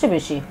হারে সবচেয়ে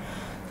বেশি।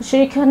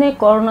 সেইখানে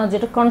করোনা,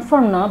 যেটা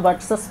কনফার্ম না বাট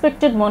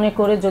সাসপেক্টেড মনে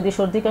করে যদি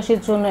সর্দি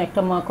কাশির জন্য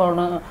একটা মা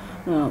করোনা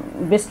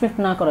ব্রেস্ট মিল্ক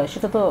না করায়,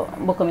 সেটা তো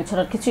বোকামি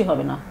ছাড়া কিছুই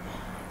হবে না।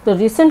 তো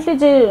রিসেন্টলি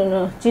যে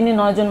চীনে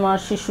 9 জন মার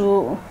শিশু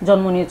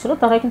জন্ম নিয়েছিল,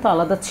 তারা কিন্তু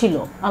আলাদা ছিল,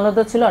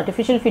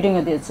 আর্টিফিশিয়াল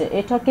ফিডিংও দিয়েছে।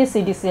 এটাকে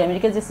সিডিসি,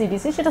 আমেরিকার যে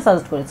সিডিসি, সেটা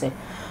সাজেস্ট করেছে।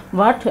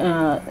 বাট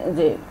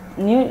যে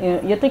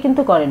ইয়েতে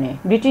কিন্তু করেনি,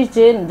 ব্রিটিশ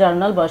যে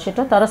জার্নাল বা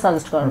সেটা তারা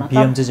সাজেস্ট করে না।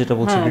 বিএমজি যেটা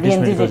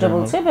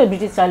বলছে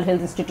ব্রিটিশ চাইল্ড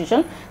হেলথ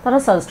ইনস্টিটিউশন, তারা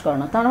সাজেস্ট করে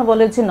না। তারা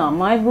বলে যে না,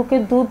 মায়ের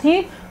বুকের দুধই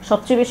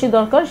সবচেয়ে বেশি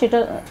দরকার। সেটা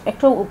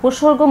একটা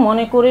উপসর্গ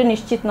মনে করে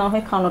নিশ্চিত না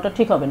হয়ে খাওয়ানোটা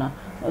ঠিক হবে না,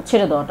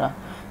 ছেড়ে দেওয়াটা।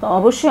 তো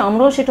অবশ্যই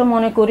আমরাও সেটা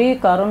মনে করি,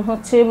 কারণ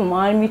হচ্ছে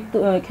মায়ের মৃত্যু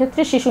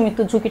ক্ষেত্রে শিশু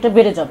মৃত্যুর ঝুঁকিটা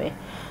বেড়ে যাবে,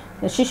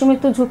 শিশু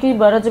মৃত্যুর ঝুঁকি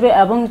বাড়া যাবে।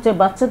 এবং যে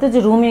বাচ্চাদের যে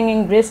রুমিং,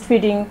 ব্রেস্ট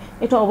ফিডিং,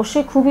 এটা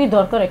অবশ্যই খুবই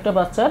দরকার একটা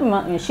বাচ্চার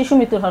শিশু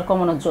মৃত্যুর হার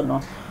কমানোর জন্য।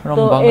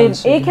 তো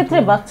এই ক্ষেত্রে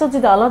বাচ্চার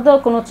যদি আলাদা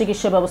কোনো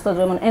চিকিৎসা ব্যবস্থা,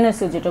 যেমন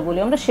এনএসইউ যেটা বলি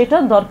আমরা, সেটা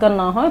দরকার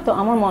না হয়, তো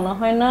আমার মনে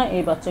হয় না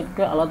এই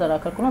বাচ্চাকে আলাদা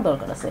রাখার কোনো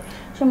দরকার আছে।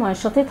 সে মায়ের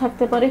সাথেই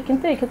থাকতে পারে,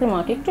 কিন্তু এই ক্ষেত্রে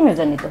মাকে একটু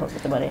মেজার নিতে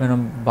হতে পারে।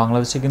 ম্যাডাম,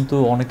 বাংলাদেশে কিন্তু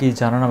অনেকেই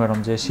জানে না ম্যাডাম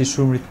যে শিশু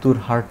মৃত্যুর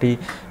হারটি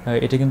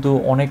এটা কিন্তু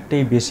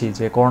অনেকটাই বেশি,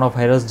 যে করোনা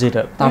ভাইরাস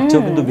যেটা তার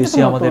চেয়েও কিন্তু বেশি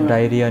আমাদের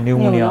ডায়রিয়া,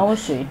 নিউমোনিয়া,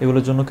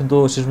 এগুলোর জন্য কিন্তু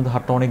শিশু মৃত্যুর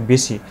হারটা অনেক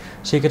বেশি।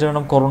 সেই ক্ষেত্রে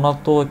ম্যাডাম করোনা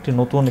তো একটি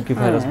নতুন একটি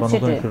ভাইরাস বা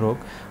নতুন একটি রোগ,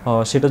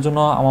 সেটার জন্য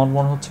আমার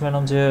মনে হচ্ছে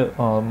ম্যাডাম যে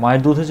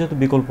মায়ের দুধে যেহেতু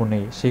বিকল্প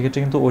নেই, সেই ক্ষেত্রে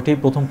কিন্তু ওইটাই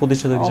প্রথম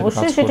প্রতিষ্ঠা হিসেবে কাজ করছে।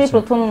 অবশ্যই সেটাই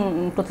প্রথম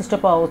প্রতিষ্ঠা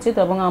পাওয়া উচিত।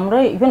 এবং আমরা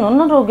ইভেন অন্য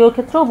রোগের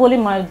ক্ষেত্রেও বলি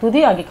মায়ের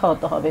দুধই আগে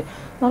খাওয়াতে হবে,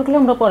 দরকার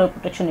আমরা পরে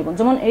প্রোটেকশন নিব।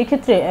 যেমন এই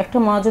ক্ষেত্রে একটা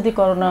মা যদি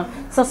করোনা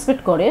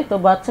সাসপেক্ট করে, তো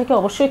বাচ্চাকে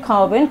অবশ্যই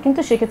খাওয়াবেন, কিন্তু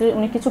সেক্ষেত্রে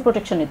উনি কিছু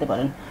প্রোটেকশন নিতে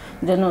পারেন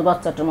যেন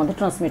বাচ্চাটার মধ্যে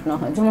ট্রান্সমিট না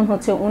হয়। যেমন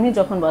হচ্ছে উনি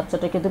যখন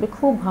বাচ্চাটাকে দেবে,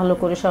 খুব ভালো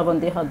করে সাবান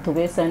দিয়ে হাত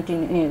ধুবে,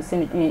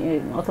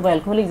 অথবা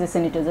অ্যালকোহলিক যে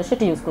স্যানিটাইজার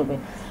সেটা ইউজ করবে।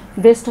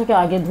 ব্রেস্টটাকে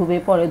আগে ধুবে,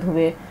 পরে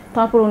ধুবে,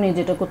 তারপর উনি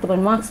যেটা করতে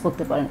পারেন মাস্ক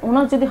পরতে পারেন।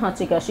 ওনার যদি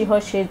হাঁচি কাশি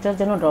হয় সেটা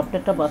যেন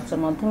ড্রপলেটটা বাচ্চার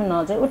মাধ্যমে না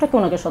যায়, ওটাকে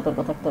ওনাকে সতর্ক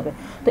থাকতে হবে।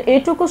 তো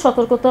এইটুকু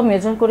সতর্কতা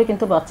মেজার করে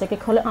কিন্তু বাচ্চাকে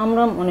খাওয়ালে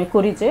আমরা মনে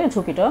করি যে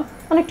ঝুঁকিটা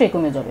অনেকটাই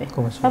কমে যাবে,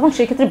 এবং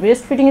সেক্ষেত্রে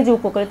ব্রেস্ট ফিডিংয়ের যে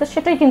উপকারিতা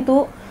সেটাই কিন্তু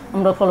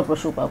আমরা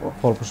ফলপ্রসূ পাবো।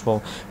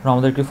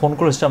 আমাদের একটি ফোন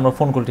কল এসেছে, আমরা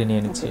ফোন কলটি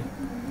নিয়ে নিচ্ছি।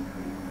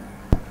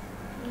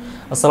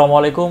 আসসালামু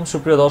আলাইকুম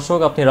সুপ্রিয় দর্শক,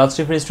 আপনি রাজ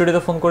টিভি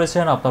স্টুডিওতে ফোন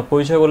করেছেন, আপনার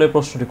পরিচয় বলে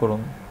প্রশ্নটি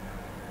করুন।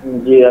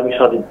 জি, আমি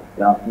সদীপ,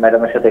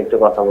 ম্যাডামের সাথে একটু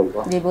কথা বলবো।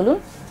 জি বলুন।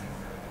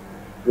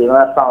 জি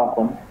ম্যাম, আসসালামু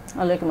আলাইকুম।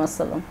 ওয়ালাইকুম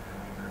আসসালাম।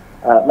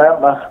 ম্যাম,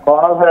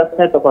 করোনা ভাইরাস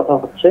নিয়ে তো কথা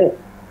হচ্ছে।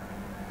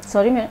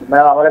 সরি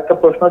ম্যাম, আমার একটা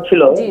প্রশ্ন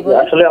ছিল,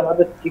 আসলে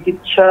আমাদের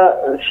চিকিৎসা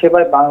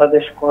সেবায়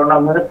বাংলাদেশ করোনা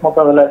ভাইরাস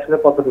মোকাবেলায় আসলে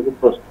কতটুকু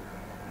প্রস্তুত?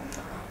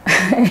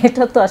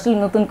 এটা তো আসলে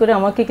নতুন করে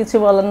আমাকে কিছু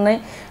বলার নাই,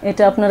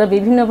 এটা আপনারা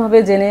বিভিন্নভাবে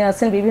জেনে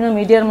আছেন, বিভিন্ন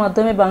মিডিয়ার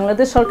মাধ্যমে।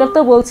 বাংলাদেশ সরকার তো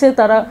বলছে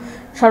তারা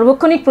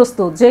সার্বক্ষণিক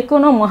প্রস্তুত, যে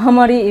কোনো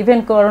মহামারী, ইভেন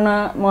করোনা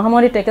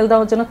মহামারী ট্যাকেল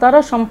দেওয়ার জন্য তারা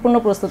সম্পূর্ণ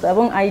প্রস্তুত।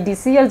 এবং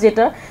IDCR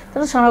যেটা,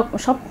 তারা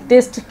সব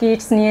টেস্ট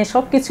কিটস নিয়ে,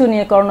 সব কিছু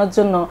নিয়ে করোনার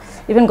জন্য,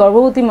 ইভেন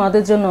গর্ভবতী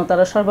মাদের জন্য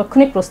তারা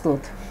সার্বক্ষণিক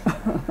প্রস্তুত।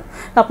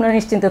 আপনারা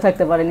নিশ্চিন্তে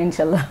থাকতে পারেন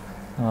ইনশাল্লাহ।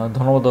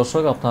 ধন্যবাদ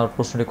দর্শক আপনার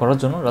প্রশ্নটি করার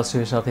জন্য,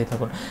 রাজশাহীর সাথেই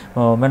থাকুন।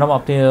 ম্যাডাম,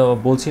 আপনি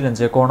বলছিলেন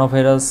যে করোনা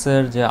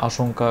ভাইরাসের যে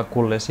আশঙ্কা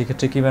করলে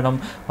সেক্ষেত্রে কি ম্যাডাম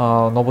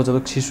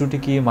নবজাতক শিশুটি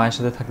কি মায়ের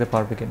সাথে থাকতে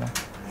পারবে কিনা?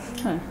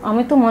 হ্যাঁ,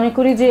 আমি তো মনে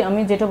করি যে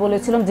আমি যেটা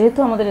বলেছিলাম, যেহেতু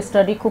আমাদের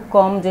স্টাডি খুব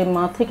কম যে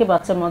মা থেকে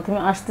বাচ্চার মাধ্যমে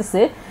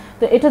আসতেছে,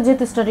 তো এটা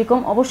যেহেতু স্টাডি কম,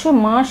 অবশ্যই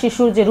মা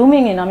শিশুর যে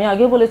রুমিং ইন, আমি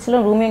আগেও বলেছিলাম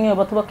রুমিং ইন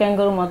অথবা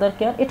ক্যাঙ্গারু মাদার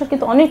কেয়ার, এটা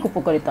কিন্তু অনেক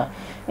উপকারিতা।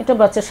 এটা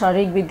বাচ্চার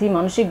শারীরিক বৃদ্ধি,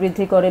 মানসিক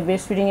বৃদ্ধি করে,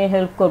 ব্রেস্ট ফিডিংয়ে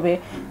হেল্প করবে।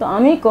 তো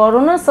আমি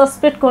করোনা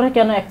সাসপেক্ট করে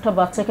কেন একটা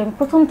বাচ্চাকে আমি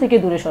প্রথম থেকে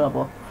দূরে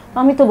সরাবো?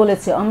 আমি তো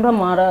বলেছি আমরা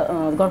মারা,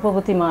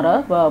 গর্ভবতী মারা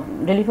বা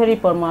ডেলিভারির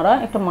পর মারা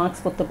একটা মাস্ক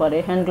পরতে পারে,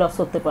 হ্যান্ড গ্লাভস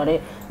পরতে পারে,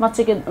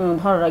 বাচ্চাকে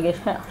ধরার আগে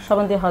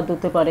সাবান দিয়ে হাত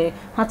ধুতে পারে,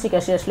 হাঁচি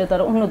কাশি আসলে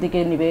তারা অন্যদিকে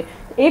নেবে।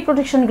 এই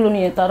প্রোটেকশনগুলো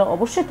নিয়ে তারা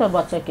অবশ্যই তার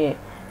বাচ্চাকে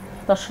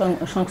তার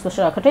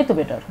সংস্পর্শে রাখাটাই তো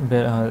বেটার,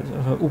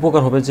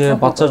 উপকার হবে। যে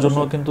বাচ্চার জন্য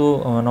কিন্তু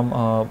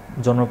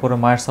জন্মের পরে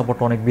মায়ের সাপোর্ট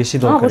অনেক বেশি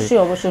দরকার।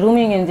 অবশ্যই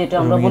রুমিং ইন যেটা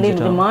আমরা বলি,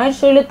 মায়ের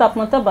শরীরের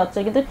তাপমাত্রা বাচ্চা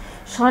কিন্তু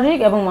শারীরিক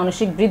এবং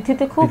মানসিক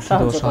বৃদ্ধিতে খুব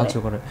সাহায্য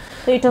করে।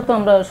 তো এটা তো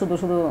আমরা শুধু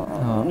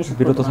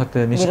বিরত থাকতে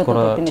নিষেধ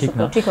করা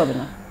ঠিক হবে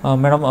না।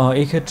 ম্যাডাম,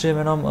 এই ক্ষেত্রে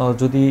ম্যাডাম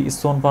যদি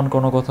স্তনপান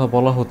করানোর কথা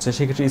বলা হচ্ছে,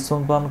 সেক্ষেত্রে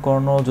স্তনপান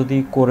করানো যদি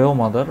করেও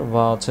মাদার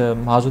বা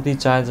মা যদি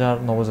চায় যার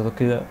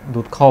নবজাতককে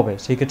দুধ খাওয়াবে,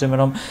 সেই ক্ষেত্রে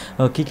ম্যাডাম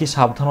কি কি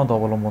সাবধানতা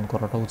অবলম্বন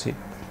করাটা উচিত?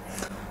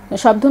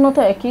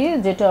 সাবধানতা একই,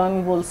 যেটা আমি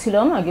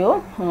বলছিলাম আগেও,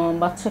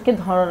 বাচ্চাকে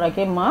ধরার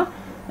আগে মা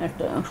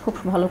একটা খুব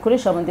ভালো করে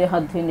সাবান দিয়ে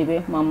হাত ধুয়ে নেবে,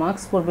 মা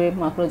মাস্ক পরবে,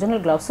 মা প্রয়োজনের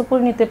গ্লাভসও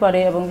পরে নিতে পারে,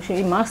 এবং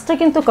সেই মাস্কটা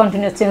কিন্তু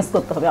কন্টিনিউয়াস চেঞ্জ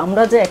করতে হবে।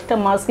 আমরা যে একটা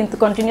মাস্ক কিন্তু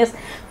কন্টিনিউয়াস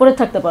পরে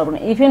থাকতে পারবো না।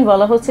 ইভেন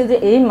বলা হচ্ছে যে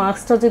এই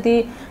মাস্কটা যদি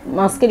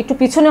মাস্কের একটু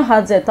পিছনে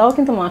হাত যায় তাও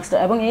কিন্তু মাস্কটা,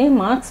 এবং এই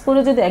মাস্ক পরে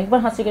যদি একবার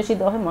হাঁচি কাশি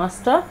দেওয়া হয়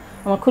মাস্কটা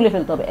আমার খুলে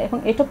ফেলতে হবে, এবং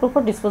এটা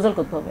প্রপার ডিসপোজাল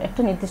করতে হবে,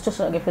 একটা নির্দিষ্ট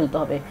আগে ফেলতে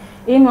হবে।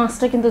 এই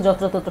মাস্কটা কিন্তু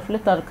যত্রতত্র ফেলে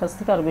তার কাছ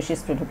থেকে আরও বেশি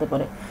স্প্রেড হতে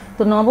পারে।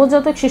 তো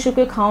নবজাতক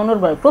শিশুকে খাওয়ানোর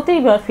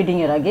প্রতিবার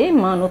ফিডিংয়ের আগে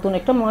মা নতুন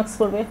একটা মাস্ক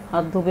পরবে,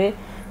 হাত ধুবে,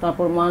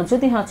 তারপর মা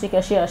যদি হাঁচি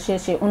কাশি আসে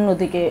সে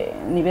অন্যদিকে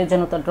নিবে,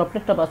 যেন তার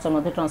ড্রপলেটটা বাচ্চার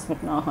মধ্যে ট্রান্সমিট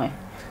না হয়।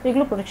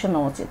 এগুলো প্রোটেকশন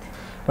নেওয়া উচিত।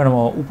 ম্যাডাম,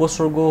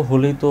 উপসর্গ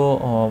হলেই তো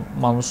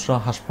মানুষরা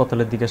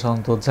হাসপাতালের দিকে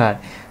সাধারণত যায়,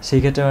 সেই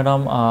ক্ষেত্রে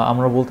ম্যাডাম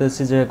আমরা বলতে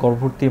চাইছি যে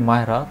গর্ভবতী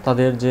মায়েরা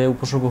তাদের যে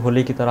উপসর্গ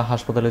হলেই কি তারা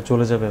হাসপাতালে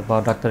চলে যাবে বা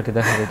ডাক্তারকে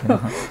দেখাবে কিনা?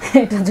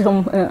 এটা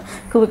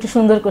খুব একটা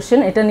সুন্দর কোশ্চেন।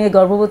 এটা নিয়ে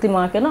গর্ভবতী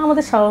মা কেন,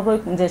 আমাদের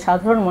স্বাভাবিক যে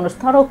সাধারণ মানুষ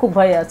তারাও খুব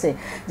ভয় আছে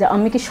যে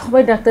আমি কি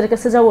সবাই ডাক্তারের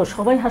কাছে যাব,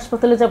 সবাই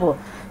হাসপাতালে যাব?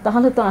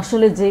 তাহলে তো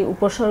আসলে যে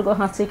উপসর্গ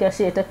হাঁচি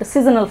কাশি এটা একটা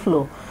সিজনাল ফ্লু,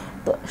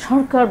 তো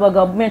সরকার বা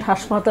গভর্নমেন্ট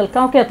হাসপাতাল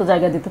কাউকে এত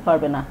জায়গা দিতে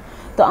পারবে না।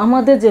 তো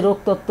আমাদের যে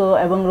রোগতত্ত্ব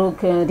এবং রোগ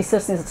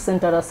রিসার্চ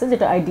সেন্টার আছে,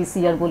 যেটা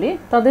IDCR বলি,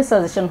 তাদের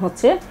সাজেশন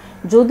হচ্ছে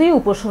যদি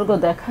উপসর্গ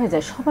দেখায়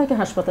যায় সবাইকে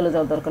হাসপাতালে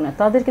যাওয়ার দরকার নেই।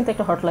 তাদের কিন্তু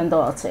একটা হটলাইন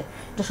দেওয়া আছে,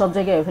 এটা সব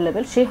জায়গায়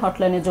অ্যাভেলেবেল। সেই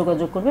হটলাইনে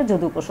যোগাযোগ করবে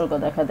যদি উপসর্গ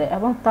দেখা দেয়,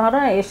 এবং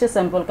তারা এসে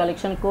স্যাম্পল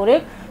কালেকশন করে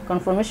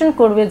কনফার্মেশন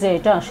করবে যে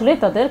এটা আসলে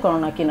তাদের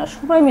করোনা কিনা।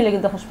 সবাই মিলে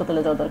কিন্তু হাসপাতালে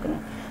যাওয়ার দরকার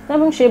নেই,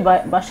 এবং সে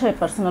বাসায়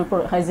পার্সোনাল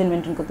হাইজিন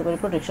মেনটেন করতে পারে,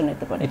 প্রোটেকশন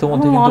নিতে পারে।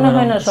 মনে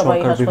হয় না সবাই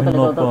হাসপাতালে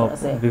যাওয়ার দরকার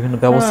আছে। বিভিন্ন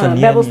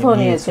ব্যবস্থা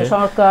নিয়েছে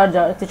সরকার,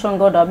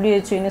 জাতিসংঘ,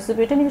 WHO, UNICEF,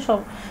 এটা নিয়ে সব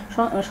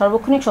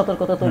সার্বক্ষণিক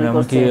সতর্কতা তৈরি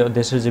করছে।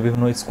 দেশের যে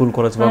বিভিন্ন স্কুল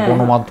কলেজ বা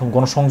গণমাধ্যম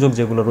গণসংযোগ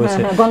যেগুলো রয়েছে,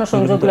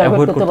 গণসংযোগগুলো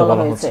অ্যাভয়েড করতে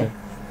বলা হয়েছে।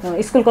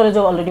 স্কুল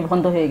কলেজও অলরেডি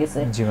বন্ধ হয়ে গেছে,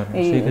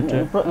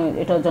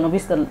 এটা যেন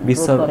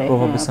বিস্তার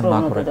প্রভাব বিস্তার না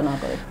করে।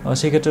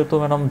 সেই ক্ষেত্রে তো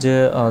ম্যাডাম যে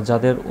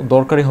যাদের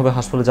দরকারি হবে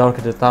হাসপাতালে যাওয়ার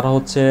ক্ষেত্রে, তারা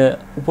হচ্ছে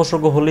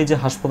উপসর্গ হলেই যে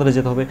হাসপাতালে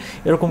যেতে হবে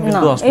এরকম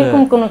কিন্তু আসলে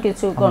এরকম কোনো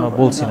কিছু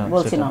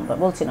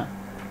বলছি না।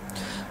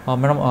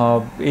 ম্যাডাম,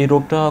 এই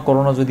রোগটা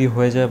করোনা যদি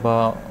হয়ে যায় বা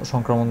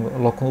সংক্রমণ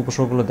লক্ষণ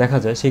উপসর্গগুলো দেখা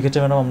যায়, সেই ক্ষেত্রে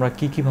ম্যাডাম আমরা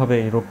কিভাবে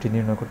এই রোগটি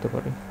নির্ণয় করতে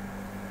পারি?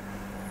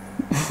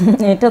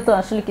 এটা তো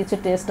আসলে কিছু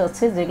টেস্ট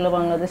আছে যেগুলো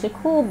বাংলাদেশে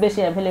খুব বেশি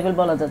অ্যাভেলেবেল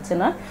বলা যাচ্ছে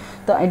না।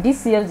 তো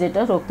আইডিসিআর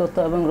যেটা রোগতত্ত্ব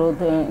এবং রোগ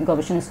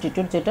গবেষণা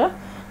ইনস্টিটিউট যেটা,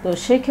 তো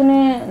সেখানে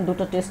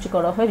দুটো টেস্ট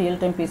করা হয়, রিয়েল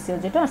টাইম পিসিআর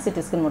যেটা আর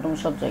সিটি স্ক্যান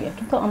মোটামুটি সব জায়গায়।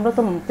 কিন্তু আমরা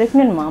তো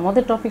প্রেগনেন্ট মা,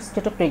 আমাদের টপিক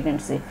যেটা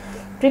প্রেগনেন্সি,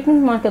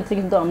 প্রেগনেন্ট মার ক্ষেত্রে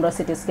কিন্তু আমরা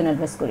সিটি স্ক্যান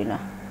অ্যাডভাইস করি না।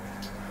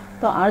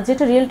 তো আর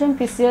যেটা রিয়েল টাইম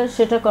পিসিআর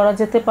সেটা করা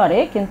যেতে পারে,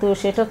 কিন্তু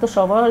সেটা তো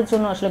সবার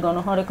জন্য আসলে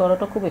গণহারে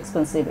করাটা খুব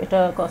এক্সপেন্সিভ, এটা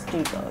কস্ট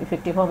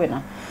ইফেক্টিভ হবে না।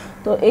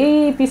 তো এই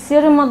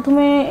পিসিআর এর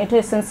মাধ্যমে এটা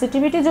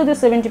সেন্সিটিভিটি যদি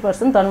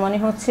 70%, তার মানে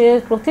হচ্ছে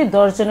প্রতি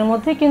 10 জনের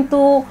মধ্যে কিন্তু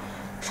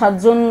 7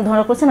 জন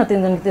ধরা পড়ছে না, 3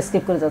 জন কিন্তু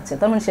স্কিপ করে যাচ্ছে,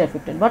 তার মানে সে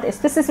এফেক্টেড। বাট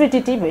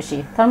স্পেসিফিটি বেশি,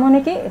 তার মানে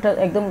কি এটা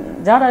একদম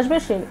যার আসবে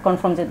সে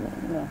কনফার্ম যে।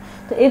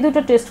 তো এই দুটো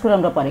টেস্ট করে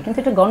আমরা পারি, কিন্তু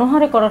এটা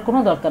গণহারে করার কোনো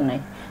দরকার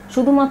নাই।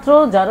 শুধুমাত্র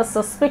যারা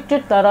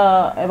সাসপেক্টেড তারা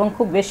এবং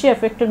খুব বেশি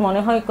এফেক্টেড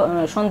মনে হয়,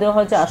 সন্দেহ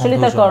হয় যে আসলে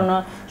তার করোনা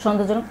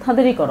সন্দেহজনক,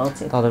 তাদেরই করা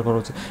উচিত। তাদের করা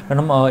উচিত।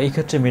 ম্যাডাম এই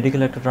ক্ষেত্রে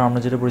মেডিকেল একটা টার্ম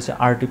আমরা যেটা বলেছি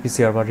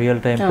RT-PCR বা real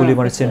time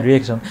polymerase chain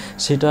reaction,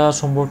 সেটা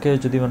সম্পর্কে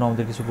যদি ম্যাডাম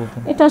আমাদের কিছু বলতেন।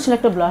 এটা আসলে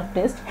একটা ব্লাড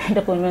টেস্ট,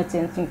 এটা পলিমারেজ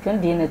চেইন রিঅ্যাকশন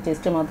ডিএনএ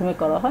টেস্টের মাধ্যমে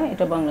করা হয়।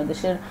 এটা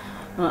বাংলাদেশের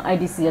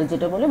আইডিসিএল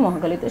যেটা বলে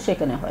মহাখালীতে,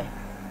 সেখানে হয়।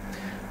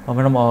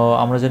 ম্যাডাম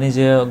আমরা জানি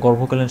যে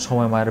গর্ভকালীন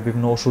সময় মায়েরা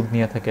বিভিন্ন ওষুধ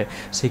নিয়ে থাকে,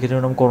 সেই ক্ষেত্রে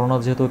ম্যাডাম করোনা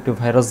যেহেতু একটি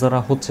ভাইরাস দ্বারা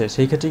হচ্ছে,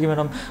 সেই ক্ষেত্রে কি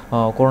ম্যাডাম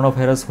করোনা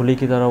ভাইরাস হলেই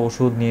কি তারা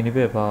ওষুধ নিয়ে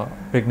নেবে বা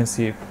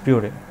প্রেগনেন্সি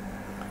পিরিয়ডে?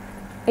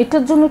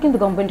 এটার জন্য কিন্তু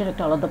গভর্নমেন্টের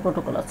একটা আলাদা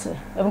প্রোটোকল আছে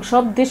এবং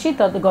সব দেশই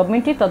তাদের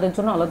গভর্নমেন্টই তাদের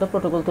জন্য আলাদা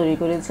প্রোটোকল তৈরি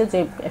করেছে যে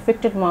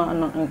এফেক্টেড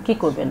কী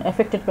করবেন,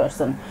 এফেক্টেড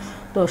পারসন।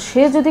 তো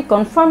সে যদি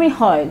কনফার্মই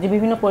হয় যে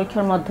বিভিন্ন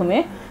পরীক্ষার মাধ্যমে,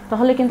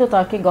 তাহলে কিন্তু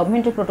তাকে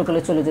গভর্নমেন্টের প্রোটোকলে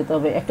চলে যেতে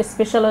হবে, একটা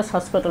স্পেশালাইজ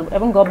হাসপাতাল।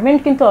 এবং গভর্নমেন্ট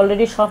কিন্তু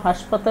অলরেডি সব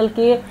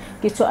হাসপাতালকে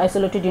কিছু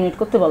আইসোলেটেড ইউনিট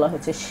করতে বলা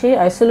হয়েছে। সেই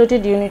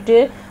আইসোলেটেড ইউনিটে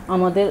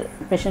আমাদের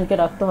পেশেন্টকে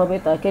রাখতে হবে,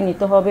 তাকে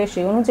নিতে হবে,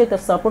 সেই অনুযায়ী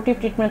তার সাপোর্টিভ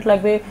ট্রিটমেন্ট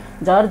লাগবে,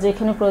 যার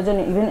যেখানে প্রয়োজন,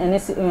 ইভেন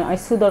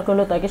আইসিইউ দরকার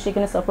হলে তাকে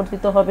সেখানে সাপোর্ট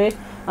দিতে হবে।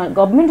 আর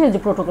গভর্নমেন্টের যে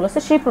প্রোটোকল আছে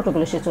সেই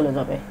প্রোটোকলে সে চলে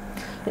যাবে।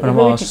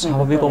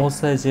 স্বাভাবিক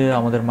অবস্থায় যে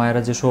আমাদের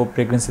মায়েরা যেসব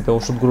প্রেগনেন্সিতে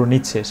ওষুধগুলো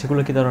নিচ্ছে,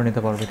 সেগুলো কি তারা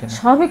নিতে পারবে কিনা?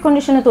 স্বাভাবিক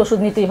কন্ডিশনে তো ওষুধ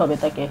নিতেই হবে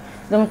তাকে,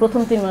 যেমন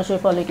প্রথম 3 মাসে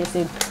ফলিক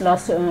অ্যাসিড,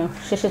 লাস্ট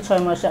শেষের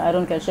 6 মাসে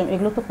আয়রন, ক্যালসিয়াম,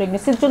 এগুলো তো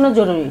প্রেগনেন্সির জন্য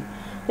জরুরি।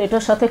 তো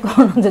এটার সাথে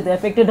করোনা যদি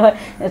এফেক্টেড হয়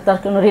তার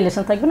কোনো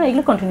রিলেশন থাকবে না,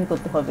 এগুলো কন্টিনিউ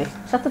করতে হবে।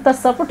 সাথে তার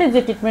সাপোর্টের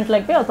যে ট্রিটমেন্ট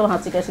লাগবে অথবা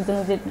হাঁচি কাশির জন্য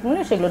যে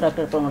ট্রিটমেন্ট, সেগুলো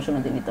ডাক্তারের পরামর্শ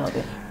দিয়ে নিতে হবে।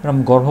 ম্যাডাম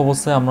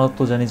গর্ভাবস্থায় আমরা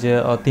তো জানি যে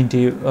 3টি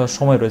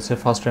সময় রয়েছে,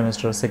 first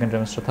trimester, second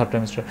trimester, third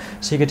trimester.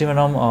 সেক্ষেত্রে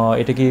ম্যাডাম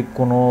এটা কি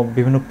কোনো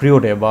বিভিন্ন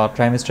পিরিয়ডে বা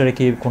ট্রাইমেস্টারে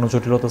কি কোনো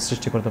জটিলতা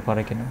সৃষ্টি করতে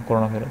পারে কিনা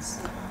করোনা ভাইরাস?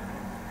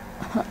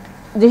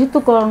 যেহেতু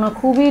করোনা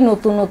খুবই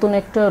নতুন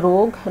একটা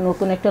রোগ,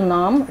 নতুন একটা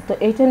নাম, তো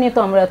এইটা নিয়ে তো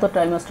আমরা এত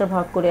ট্রাইমেস্টার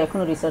ভাগ করে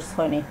এখনও রিসার্চ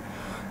হয়নি।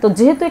 তো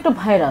যেহেতু একটা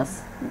ভাইরাস,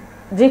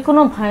 যে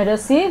কোনো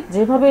ভাইরাসই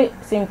যেভাবে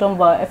সিমটম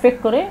বা এফেক্ট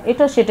করে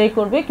এটা সেটাই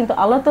করবে, কিন্তু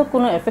আলাদা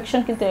কোনো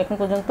এফেকশন কিন্তু এখন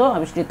পর্যন্ত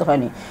আবিষ্কৃত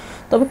হয়নি।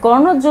 তবে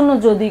করোনার জন্য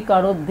যদি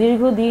কারো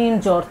দীর্ঘদিন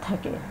জ্বর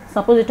থাকে,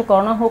 সাপোজ এটা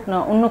করোনা হোক না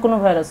অন্য কোনো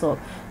ভাইরাস হোক,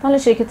 তাহলে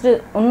সেক্ষেত্রে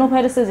অন্য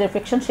ভাইরাসের যে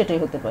এফেকশন সেটাই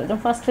হতে পারে।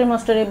 যেমন ফার্স্ট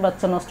ট্রাইমাস্টারে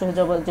বাচ্চা নষ্ট হয়ে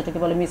যাওয়া, যেটাকে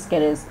বলে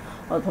মিসক্যারেজ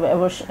অথবা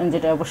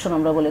যেটা অ্যাবর্শন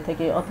আমরা বলে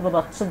থাকি, অথবা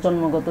বাচ্চার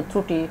জন্মগত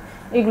ত্রুটি,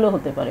 এগুলো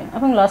হতে পারে।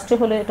 এবং লাস্টে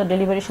হলে এটা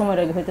ডেলিভারি সময়ের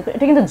আগে হতে পারে।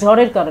 এটা কিন্তু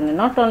জ্বরের কারণে,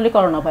 নট অনলি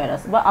করোনা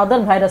ভাইরাস বা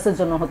আদার ভাইরাসের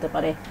জন্য হতে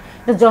পারে।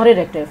 এটা জ্বরের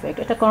একটা এফেক্ট,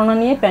 এটা করোনা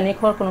নিয়ে প্যানিক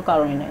হওয়ার কোনো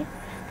কারণই নেই।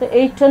 তো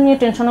এইটা নিয়ে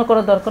টেনশনও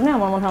করার দরকার নেই,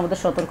 আমার মনে হয় আমাদের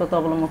সতর্কতা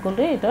অবলম্বন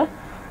করলে এটা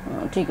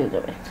ঠিক হয়ে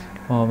যাবে।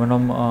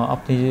 ম্যাডাম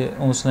আপনি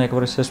অনুষ্ঠানে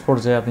একেবারে শেষ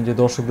পর্যায়ে আপনি যে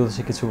দর্শকদের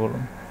উদ্দেশ্যে কিছু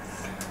বলুন।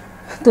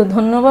 তো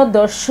ধন্যবাদ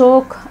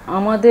দর্শক।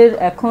 আমাদের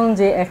এখন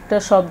যে একটা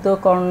শব্দ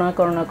করোনা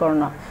করোনা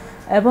করোনা,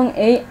 এবং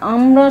এই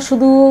আমরা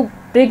শুধু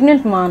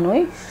প্রেগনেন্ট মা নই,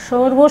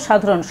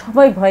 সর্বসাধারণ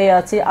সবাই ভয়ে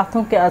আছি,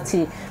 আতঙ্কে আছি,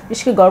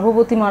 বিশেষ করে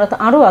গর্ভবতী মারা তো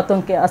আরও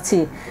আতঙ্কে আছি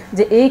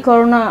যে এই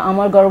করোনা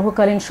আমার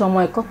গর্ভকালীন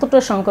সময় কতটা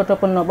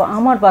সংকটাপন্ন, বা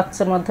আমার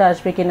বাচ্চার মধ্যে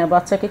আসবে কিনা,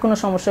 বাচ্চাকে কোনো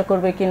সমস্যা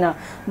করবে কিনা,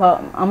 বা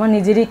আমার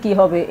নিজেরই কি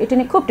হবে, এটা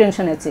নিয়ে খুব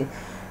টেনশন আছি।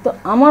 তো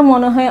আমার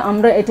মনে হয়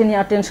আমরা এটা নিয়ে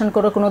আর টেনশন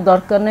করার কোনো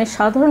দরকার নেই।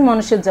 সাধারণ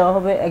মানুষের যাওয়া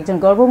হবে, একজন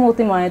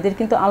গর্ভবতী মায়েদের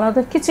কিন্তু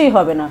আলাদা কিছুই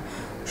হবে না।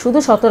 শুধু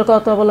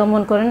সতর্কতা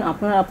অবলম্বন করেন,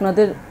 আপনারা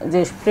আপনাদের যে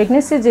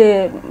প্রেগনেন্সি যে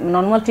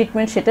নর্মাল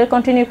ট্রিটমেন্ট সেটা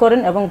কন্টিনিউ করেন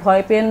এবং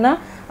ভয় পেয়েন না,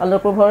 আল্লাহর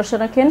উপর ভরসা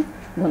রাখেন।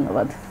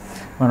 ধন্যবাদ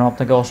ম্যাডাম,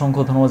 আপনাকে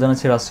অসংখ্য ধন্যবাদ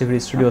জানাচ্ছি রাজ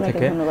টিভির স্টুডিও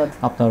থেকে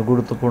আপনার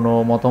গুরুত্বপূর্ণ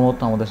মতামত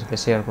আমাদের সাথে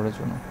শেয়ার করার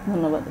জন্য।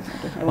 ধন্যবাদ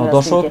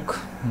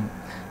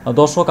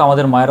দর্শক,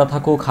 আমাদের মায়েরা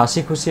থাকুক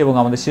হাসি খুশি এবং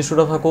আমাদের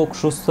শিশুরা থাকুক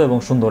সুস্থ এবং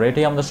সুন্দর,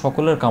 এটাই আমাদের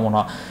সকলের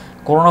কামনা।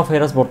 করোনা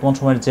ভাইরাস বর্তমান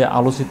সময়ের যে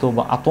আলোচিত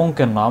বা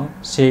আতঙ্কের নাম,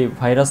 সেই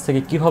ভাইরাস থেকে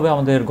কিভাবে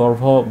আমাদের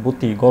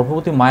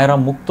গর্ভবতী মায়েরা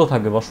মুক্ত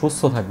থাকবে বা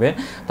সুস্থ থাকবে,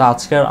 তা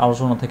আজকের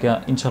আলোচনা থেকে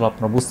ইনশাআল্লাহ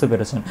আপনারা বুঝতে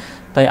পেরেছেন।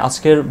 তাই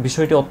আজকের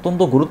বিষয়টি অত্যন্ত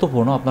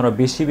গুরুত্বপূর্ণ, আপনারা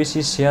বেশি বেশি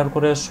শেয়ার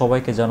করে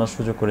সবাইকে জানার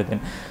সুযোগ করে দিন।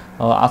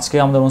 আজকে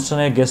আমাদের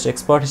অনুষ্ঠানে গেস্ট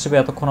এক্সপার্ট হিসেবে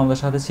এতক্ষণ আমাদের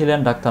সাথে ছিলেন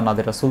ডাক্তার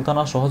নাদিরা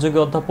সুলতানা, সহযোগী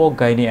অধ্যাপক,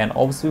 গাইনি অ্যান্ড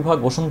অবস বিভাগ,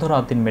 বসুন্ধরা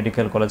আদ্দিন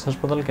মেডিকেল কলেজ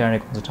হাসপাতাল,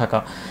 কেরানীগঞ্জ, ঢাকা।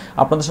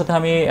 আপনাদের সাথে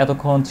আমি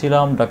এতক্ষণ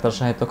ছিলাম ডাক্তার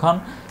সাহিত্য খান।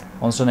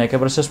 অনুষ্ঠানে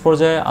একেবারে শেষ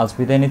পর্যায়ে আজ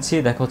বিদায় নিচ্ছি।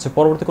 দেখা হচ্ছে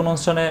পরবর্তী কোনো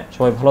অনুষ্ঠানে।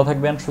 সবাই ভালো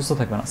থাকবেন, সুস্থ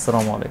থাকবেন।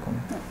 আসসালামু আলাইকুম।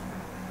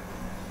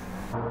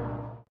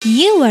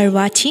 You are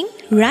watching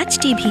Raj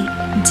TV,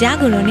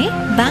 Jagorone,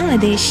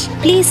 Bangladesh.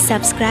 Please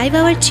subscribe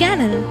our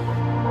channel.